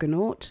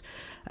Argonaut,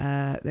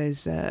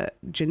 there's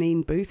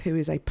Janine Booth, who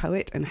is a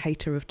poet and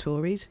hater of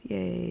Tories,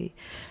 yay,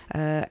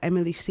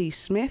 Emily C.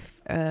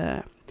 Smith,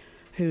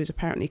 who is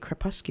apparently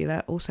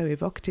crepuscular, also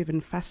evocative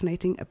and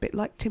fascinating, a bit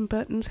like Tim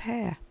Burton's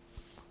hair.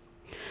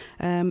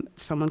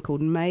 Someone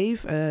called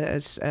Maeve,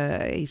 as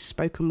a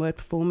spoken word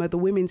performer, the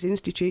Women's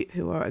Institute,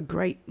 who are a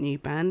great new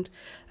band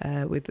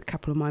with a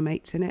couple of my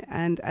mates in it,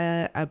 and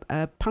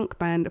a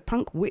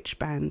punk witch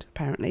band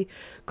apparently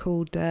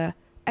called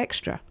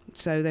Extra.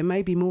 So there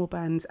may be more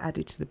bands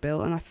added to the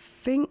bill, and I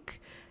think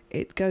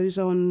it goes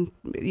on.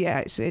 Yeah,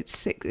 it's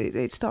 6.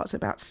 It starts at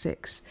about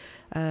 6,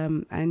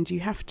 and you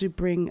have to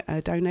bring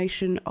a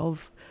donation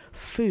of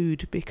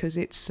food because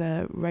it's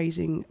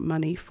raising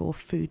money for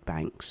food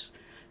banks.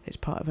 It's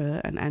part of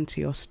an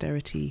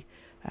anti-austerity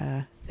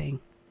thing.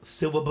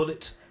 Silver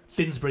Bullet,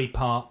 Finsbury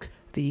Park.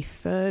 The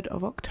 3rd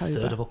of October.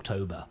 3rd of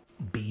October.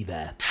 Be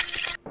there.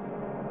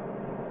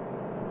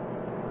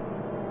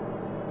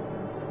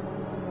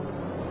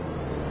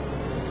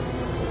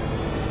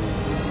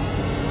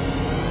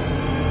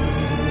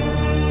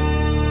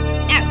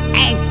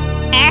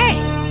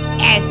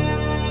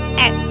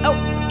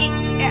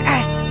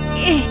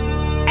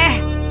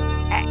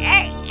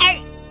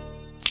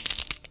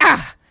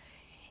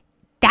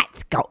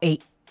 Got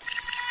it.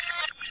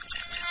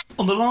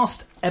 On the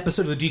last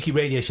episode of the Dukey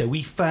Radio Show,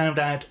 we found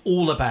out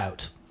all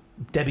about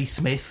Debbie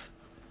Smith,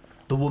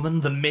 the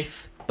woman, the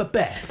myth, but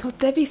Beth. Oh,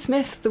 Debbie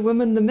Smith, the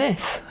woman, the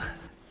myth.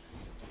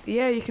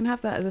 Yeah, you can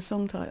have that as a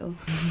song title.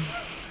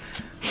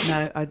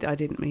 No, I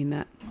didn't mean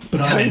that.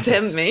 But Don't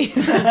tempt me.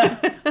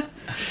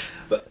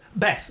 But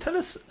Beth, tell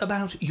us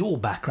about your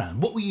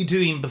background. What were you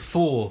doing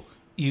before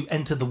you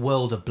entered the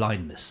world of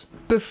blindness?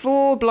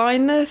 Before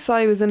Blindness,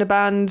 I was in a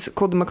band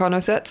called the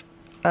Meccano Set.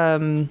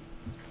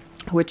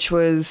 Which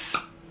was,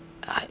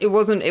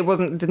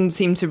 didn't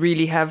seem to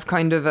really have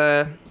kind of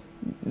a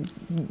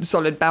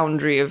solid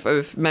boundary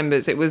of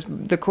members. It was,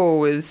 the core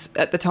was,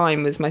 at the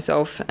time, was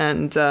myself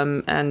and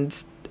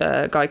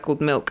a guy called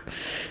Milk,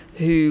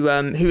 who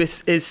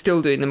is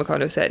still doing the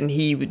Meccano Set, and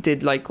he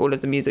did like all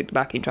of the music,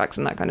 backing tracks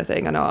and that kind of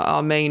thing. And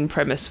our main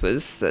premise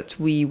was that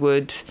we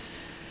would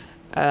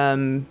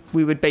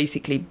we would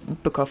basically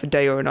book off a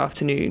day or an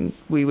afternoon.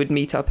 We would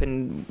meet up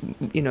in,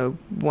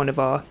 one of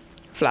our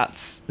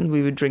flats, and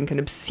we would drink an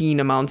obscene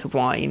amount of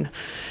wine.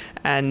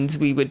 And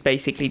we would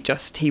basically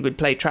he would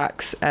play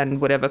tracks, and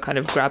whatever kind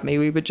of grabbed me,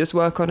 we would just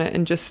work on it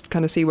and just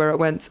kind of see where it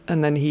went.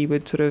 And then he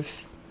would sort of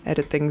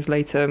edit things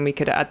later, and we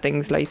could add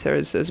things later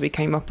as we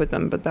came up with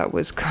them. But that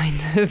was kind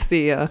of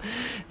the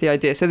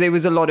idea. So there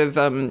was a lot of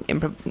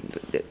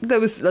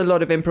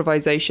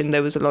improvisation.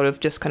 There was a lot of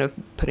just kind of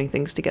putting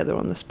things together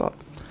on the spot.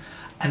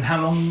 And how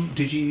long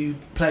did you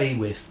play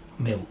with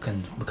Milk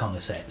and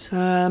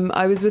MsoNormal?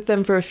 I was with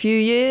them for a few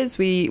years.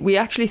 We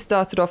actually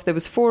started off, there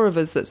was 4 of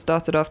us that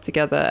started off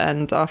together,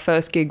 and our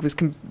first gig was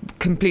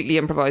completely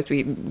improvised.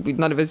 We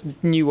none of us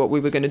knew what we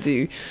were going to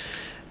do.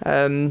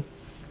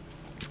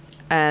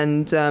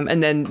 And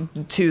then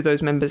 2 of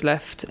those members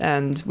left,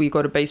 and we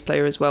got a bass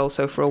player as well.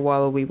 So for a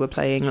while we were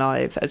playing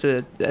live as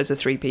a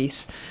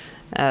 3-piece,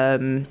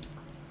 and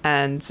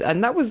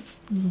that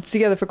was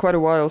together for quite a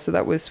while. So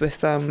that was with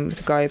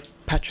the guy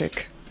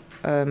Patrick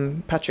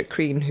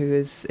Crean, who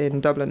is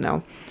in Dublin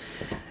now.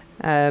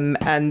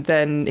 And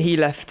then he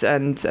left,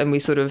 and we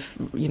sort of,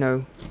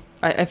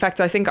 in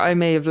fact I think I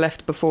may have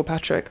left before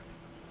Patrick,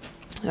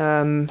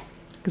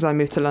 because I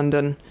moved to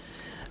London,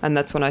 and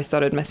that's when I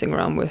started messing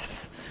around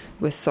with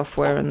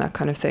software and that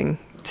kind of thing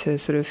to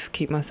sort of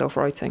keep myself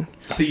writing.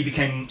 So you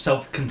became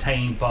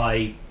self-contained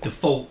by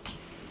default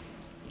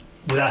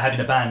without having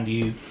a band.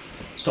 You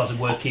started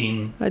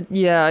working.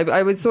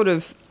 I was sort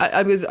of.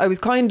 I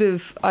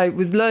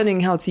was learning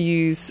how to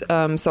use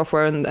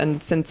software and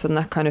synths and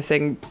that kind of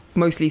thing,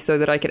 mostly so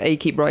that I could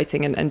keep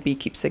writing and B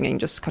keep singing,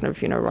 just kind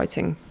of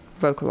writing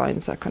vocal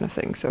lines, that kind of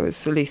thing. So I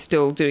was at least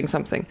still doing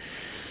something.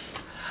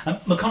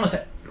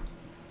 MsoNormal,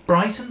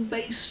 Brighton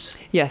based?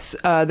 Yes,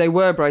 they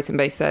were Brighton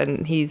based,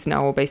 and he's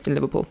now based in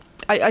Liverpool.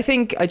 I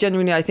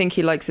genuinely think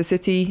he likes the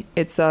city.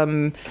 It's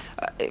I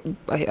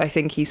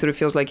think he sort of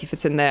feels like if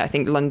it's in there. I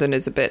think London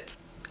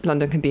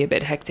can be a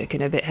bit hectic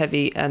and a bit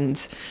heavy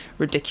and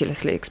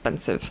ridiculously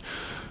expensive.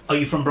 Are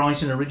you from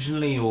Brighton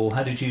originally, or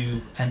how did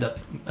you end up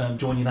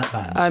joining that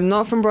band? I'm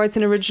not from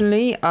Brighton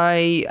originally.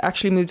 I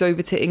actually moved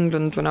over to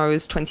England when I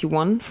was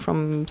 21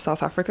 from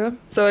South Africa.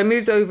 So I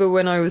moved over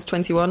when I was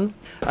 21.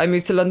 I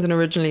moved to London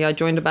originally. I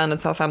joined a band in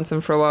Southampton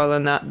for a while,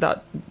 and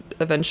that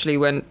eventually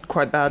went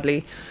quite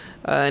badly.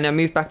 And I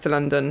moved back to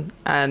London,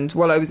 and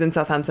while I was in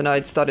Southampton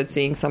I'd started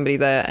seeing somebody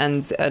there,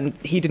 and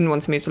he didn't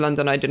want to move to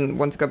London, I didn't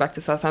want to go back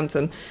to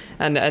Southampton,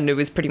 and it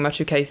was pretty much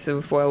a case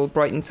of, well,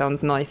 Brighton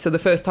sounds nice. So the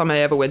first time I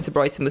ever went to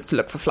Brighton was to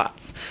look for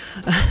flats.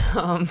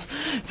 And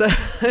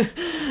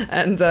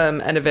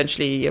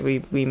eventually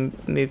we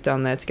moved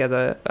down there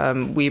together.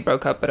 We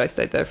broke up, but I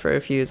stayed there for a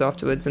few years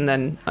afterwards, and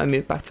then I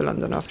moved back to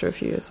London after a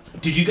few years.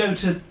 Did you go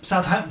to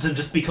Southampton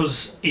just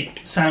because it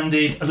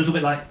sounded a little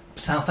bit like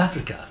South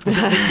Africa? Was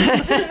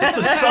it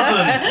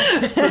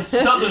the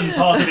southern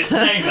part of its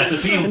name that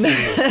appealed to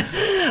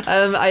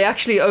you? I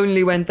actually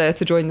only went there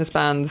to join this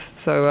band,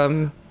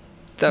 so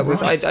that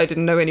was Right. I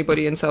didn't know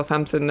anybody in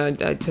Southampton.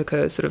 I took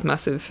a sort of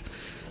massive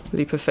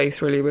leap of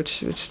faith, really, which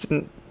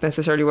didn't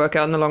necessarily work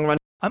out in the long run.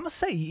 I must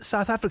say,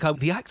 South Africa,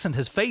 the accent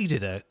has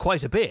faded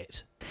quite a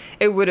bit.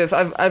 It would have.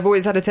 I've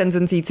always had a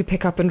tendency to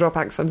pick up and drop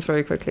accents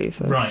very quickly,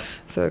 so Right.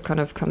 so it kind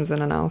of comes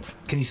in and out.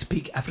 Can you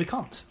speak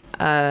Afrikaans?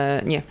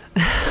 Yeah.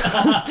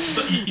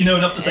 But you know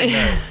enough to say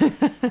no.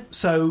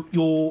 So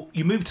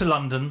you moved to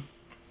London,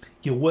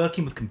 you're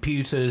working with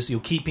computers, you're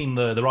keeping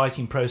the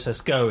writing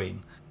process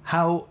going.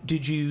 How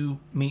did you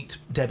meet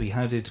Debbie?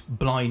 How did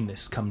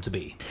Blindness come to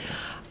be?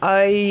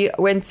 I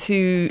went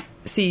to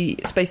see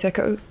Space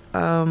Echo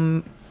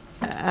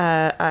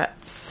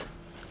at,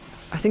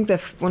 I think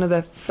one of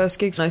their first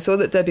gigs, and I saw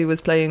that Debbie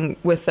was playing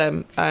with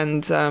them,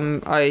 and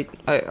I'm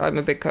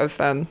a big Curve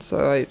fan,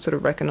 so I sort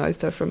of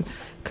recognised her from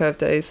Curve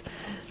days,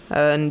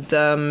 and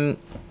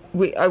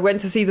I went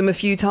to see them a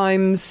few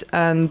times,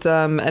 and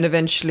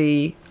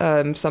eventually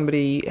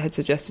somebody had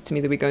suggested to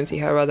me that we go and see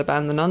her other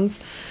band, The Nuns.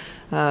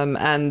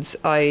 And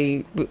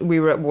we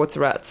were at Water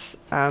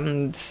Rats,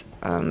 and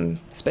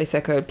Space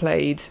Echo had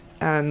played,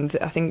 and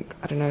I think,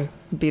 I don't know,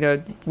 been a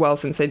while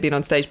since they'd been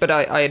on stage, but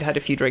I had had a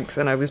few drinks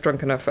and I was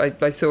drunk enough.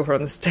 I saw her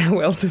on the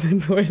stairwell to the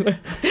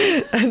toilets,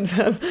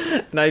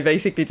 and I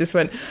basically just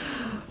went,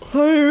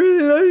 I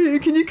really like you,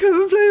 can you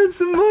come and play on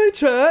some of my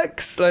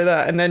tracks? Like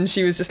that. And then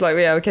she was just like,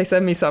 well, yeah, okay,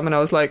 send me some. And I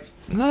was like,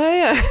 oh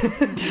yeah,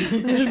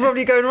 I should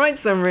probably go and write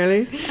some,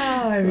 really.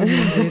 Oh, I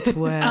remember it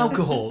well.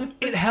 Alcohol,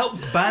 it helps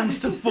bands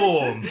to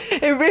form.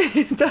 It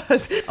really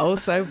does.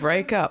 Also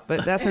break up,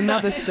 but that's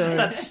another story.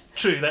 That's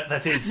true,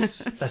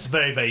 that's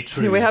very, very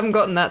true. Yeah, we haven't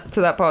gotten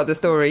to that part of the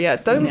story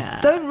yet. Don't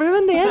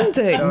ruin the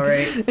ending.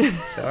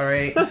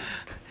 Sorry.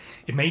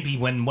 It may be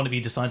when one of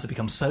you decides to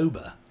become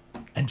sober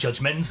and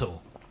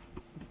judgmental.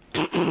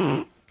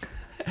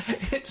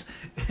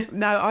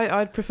 No,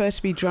 I'd prefer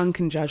to be drunk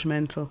and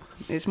judgmental.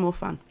 It's more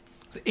fun.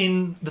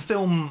 In the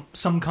film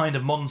Some Kind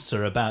of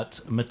Monster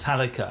about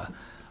Metallica,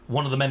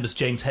 one of the members,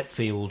 James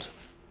Hetfield,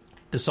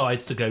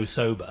 decides to go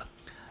sober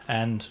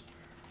and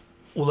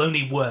will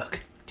only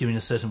work during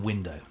a certain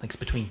window, like it's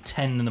between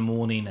 10 in the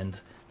morning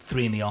and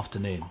 3 in the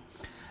afternoon,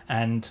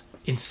 and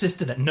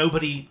insisted that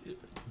nobody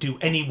do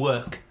any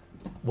work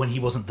when he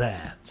wasn't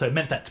there. So it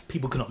meant that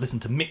people could not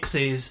listen to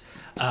mixes,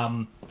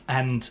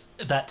 and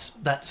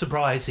that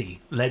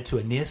sobriety led to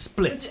a near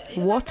split.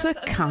 What a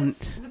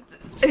cunt.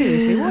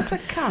 Seriously, what a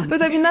cunt.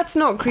 But I mean, that's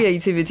not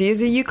creativity,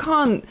 is it? You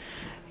can't.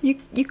 You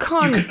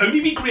can't. You can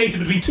only be creative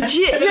between 10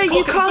 Yeah,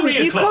 o'clock you and 3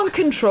 o'clock. you can't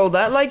control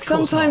that. Like course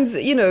sometimes,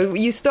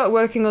 you start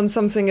working on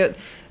something at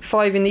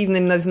 5 in the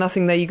evening. There's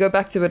nothing there. You go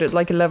back to it at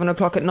like 11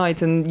 o'clock at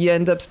night, and you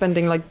end up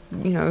spending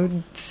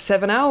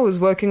 7 hours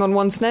working on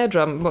one snare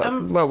drum.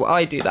 Well,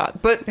 I do that,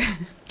 but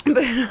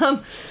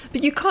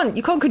you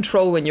can't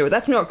control when you're.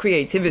 That's not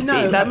creativity.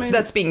 No,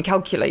 that's being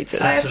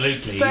calculated.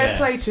 Absolutely, Fair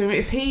play to him.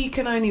 If he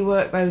can only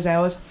work those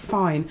hours,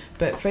 fine.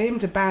 But for him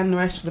to ban the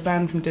rest of the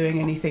band from doing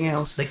anything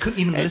else, They couldn't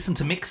even listen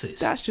to mixes.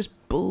 that's just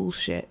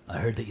bullshit. I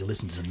heard that you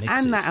listened to some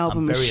mixes. And that album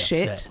I'm was very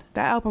shit. upset.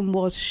 That album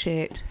was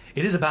shit.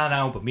 It is a bad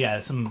album,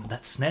 yeah.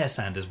 That snare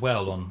sound as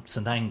well on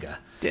Sandanga.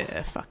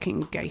 Yeah,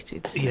 fucking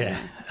gated. Yeah.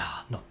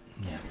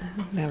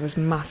 That was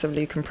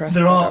massively compressed.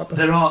 There that are album.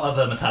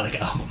 other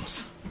Metallica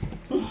albums.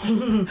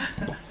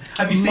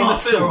 Have you seen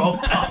Master the film?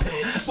 of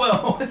Puppets.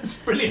 Well, it's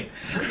brilliant.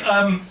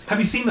 Have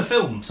you seen the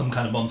film, Some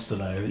Kind of Monster,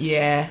 though?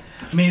 Yeah.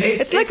 I mean,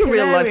 It's like a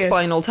real life hilarious.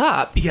 Spinal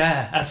Tap.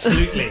 yeah,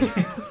 absolutely.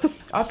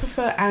 I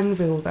prefer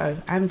Anvil, though.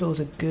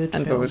 Anvil's a good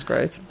And it film. was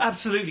great.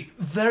 Absolutely.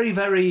 Very,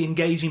 very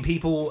engaging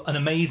people, an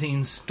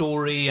amazing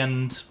story,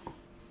 and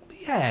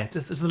yeah,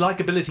 there's the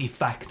likability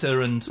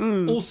factor,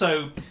 and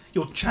also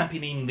you're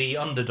championing the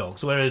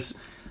underdogs, whereas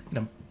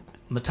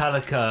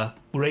Metallica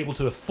were able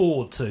to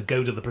afford to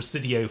go to the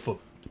Presidio for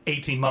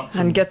 18 months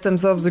And get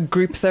themselves a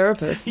group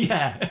therapist.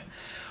 yeah,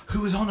 who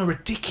was on a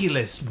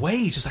ridiculous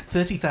wage, just like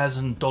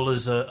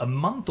 $30,000 a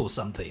month or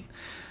something.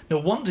 No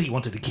wonder he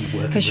wanted to keep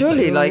working. Because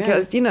surely, Yeah. I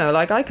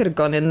could have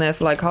gone in there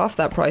for like half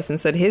that price and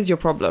said, here's your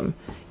problem.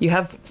 You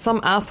have some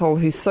asshole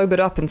who's sobered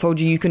up and told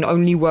you can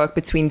only work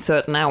between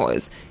certain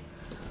hours.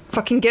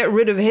 Fucking get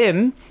rid of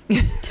him.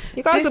 You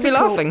guys will be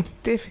laughing.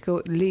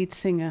 Difficult. Lead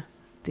singer.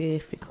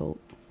 Difficult.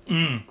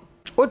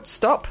 Or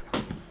stop.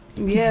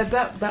 Yeah,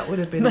 that would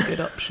have been a good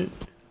option.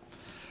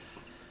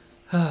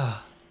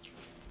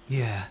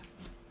 Yeah.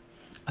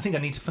 I think I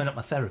need to phone up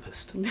my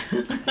therapist.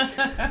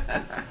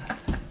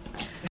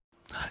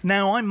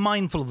 Now, I'm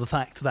mindful of the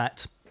fact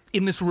that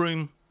in this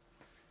room,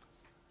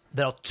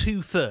 there are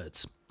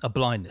 2/3 of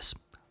blindness.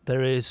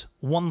 There is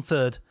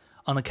 1/3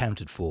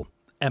 unaccounted for.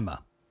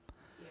 Emma.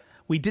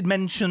 We did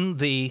mention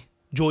the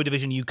Joy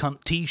Division You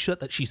Cunt t-shirt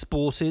that she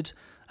sported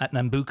at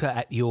Nambucca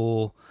at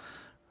your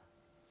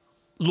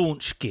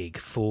launch gig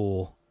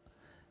for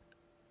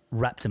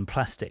Wrapped in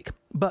Plastic.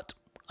 But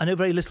I know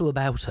very little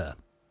about her.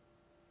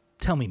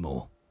 Tell me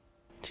more.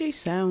 She's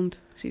sound.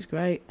 She's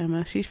great,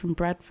 Emma. She's from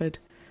Bradford.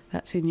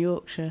 That's in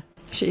Yorkshire.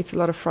 She eats a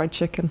lot of fried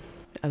chicken.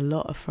 A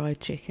lot of fried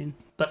chicken.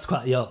 That's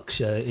quite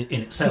Yorkshire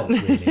in itself,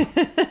 really.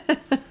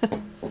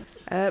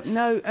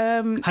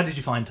 How did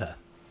you find her?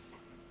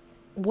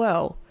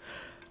 Well,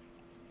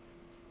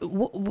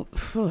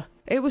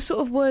 it was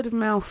sort of word of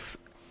mouth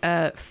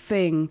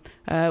thing.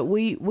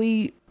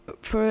 We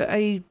for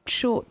a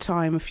short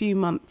time, a few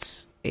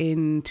months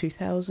in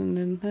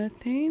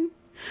 2013,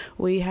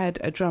 we had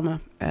a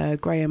drummer,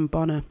 Graham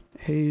Bonner,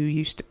 who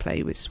used to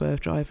play with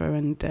Swerve Driver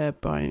and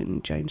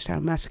Brian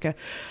Jonestown Massacre.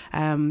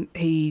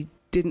 He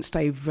didn't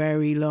stay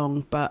very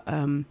long, but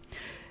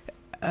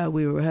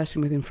we were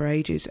rehearsing with him for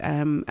ages,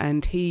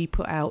 and he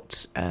put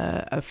out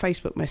a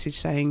Facebook message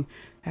saying,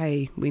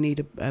 hey, we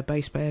need a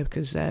bass player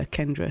because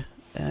Kendra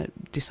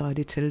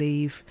decided to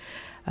leave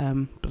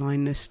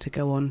Blindness to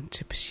go on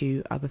to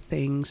pursue other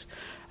things.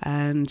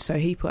 And so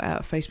he put out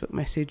a Facebook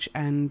message,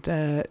 and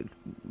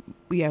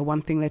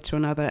one thing led to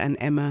another, and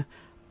Emma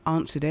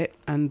answered it,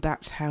 and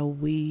that's how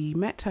we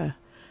met her.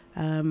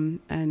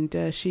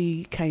 And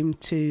she came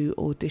to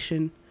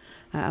audition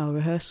at our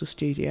rehearsal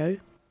studio.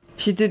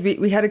 She did.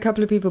 We had a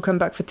couple of people come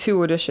back for 2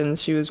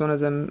 auditions. She was one of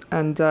them.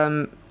 And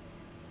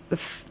the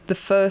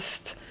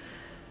first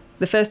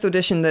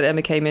audition that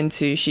Emma came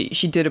into,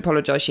 she did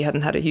apologise. She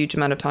hadn't had a huge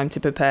amount of time to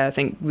prepare. I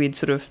think we'd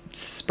sort of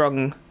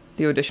sprung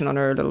the audition on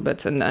her a little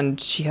bit, and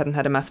she hadn't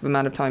had a massive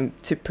amount of time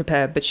to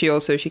prepare. But she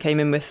came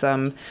in with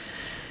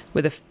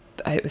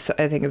I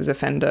think it was a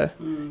Fender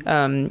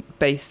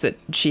bass that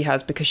she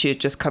has because she had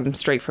just come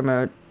straight from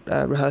a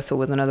rehearsal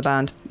with another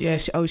band. Yeah,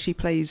 she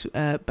plays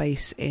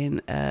bass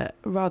in a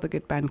rather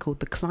good band called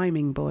the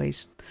Climbing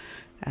Boys,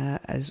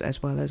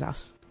 as well as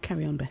us.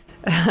 Carry on, Beth.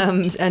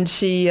 And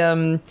she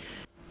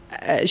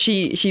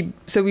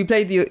so we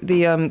played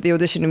the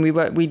audition, and we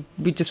weren't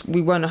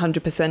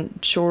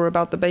 100% sure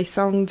about the bass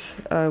sound.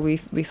 We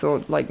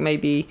thought like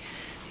maybe,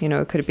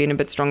 it could have been a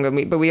bit stronger.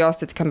 But we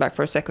asked her to come back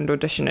for a second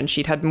audition, and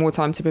she'd had more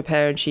time to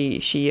prepare, and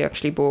she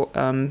actually brought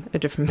a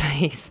different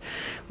bass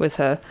with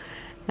her.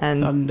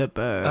 And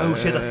Thunderbird. Oh,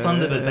 she had a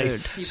Thunderbird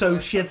bass. So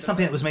she had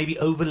something that was maybe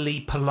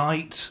overly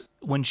polite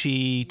when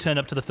she turned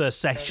up to the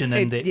first session,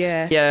 and it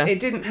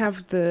didn't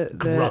have the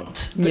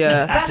grunt.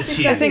 Yeah, That's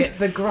attitude.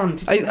 exactly the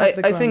grunt.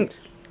 I think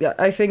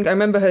I think I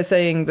remember her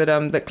saying that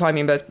that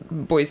Climbing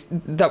Boys,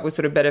 that was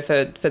sort of better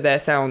for their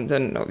sound,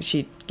 and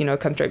she, you know,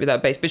 come straight with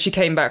that bass. But she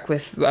came back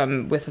with the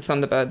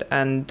Thunderbird,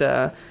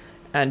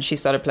 and she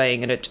started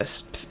playing, and it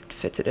just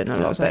fitted in a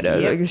lot better.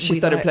 Yep, she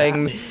started like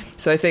playing. that.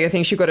 So I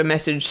think she got a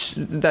message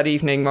that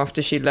evening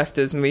after she left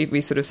us, and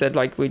we sort of said,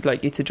 like, we'd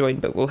like you to join,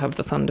 but we'll have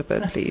the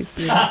Thunderbird, please.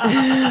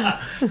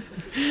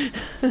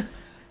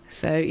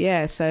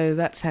 So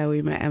that's how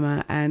we met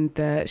Emma,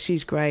 and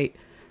she's great.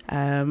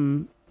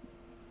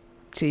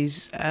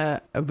 She's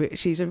a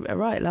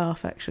right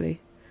laugh, actually.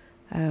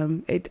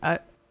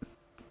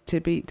 To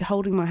be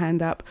holding my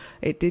hand up,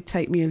 it did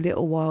take me a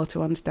little while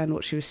to understand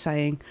what she was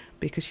saying,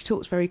 because she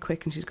talks very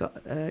quick and she's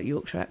got a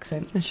Yorkshire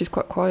accent. And she's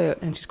quite quiet.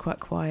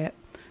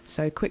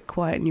 So quick,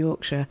 quiet in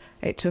Yorkshire.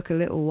 It took a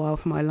little while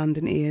for my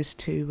London ears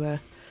to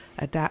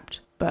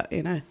adapt, but,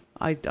 you know,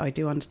 I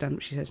do understand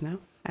what she says now,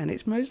 and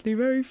it's mostly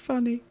very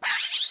funny.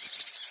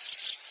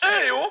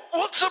 Hey,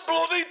 what's a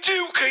bloody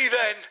dukey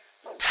then?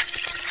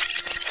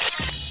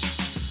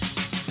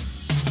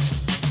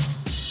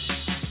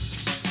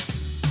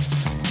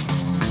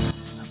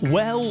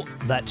 Well,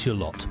 that's your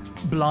lot.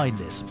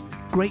 Blindness.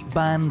 Great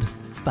band,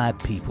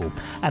 fab people,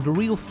 and a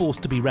real force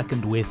to be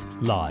reckoned with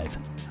live.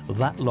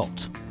 That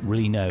lot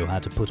really know how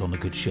to put on a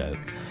good show.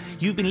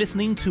 You've been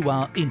listening to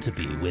our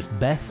interview with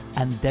Beth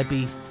and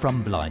Debbie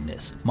from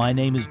Blindness. My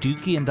name is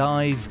Dukey, and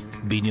I've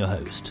been your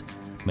host.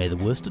 May the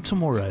worst of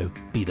tomorrow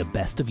be the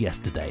best of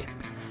yesterday.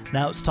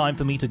 Now it's time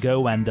for me to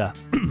go and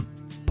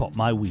pop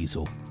my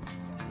weasel.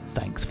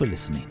 Thanks for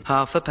listening.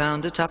 Half a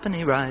pound of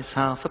tuppenny rice,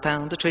 half a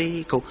pound of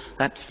treacle.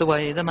 That's the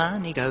way the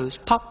money goes.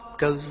 Pop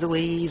goes the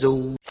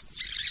weasel.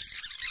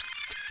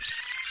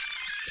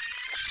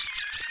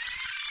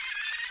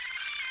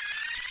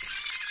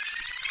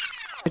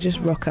 I just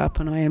rock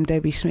up and I am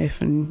Debbie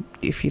Smith, and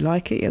if you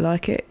like it, you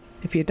like it.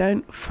 If you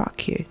don't,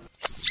 fuck you.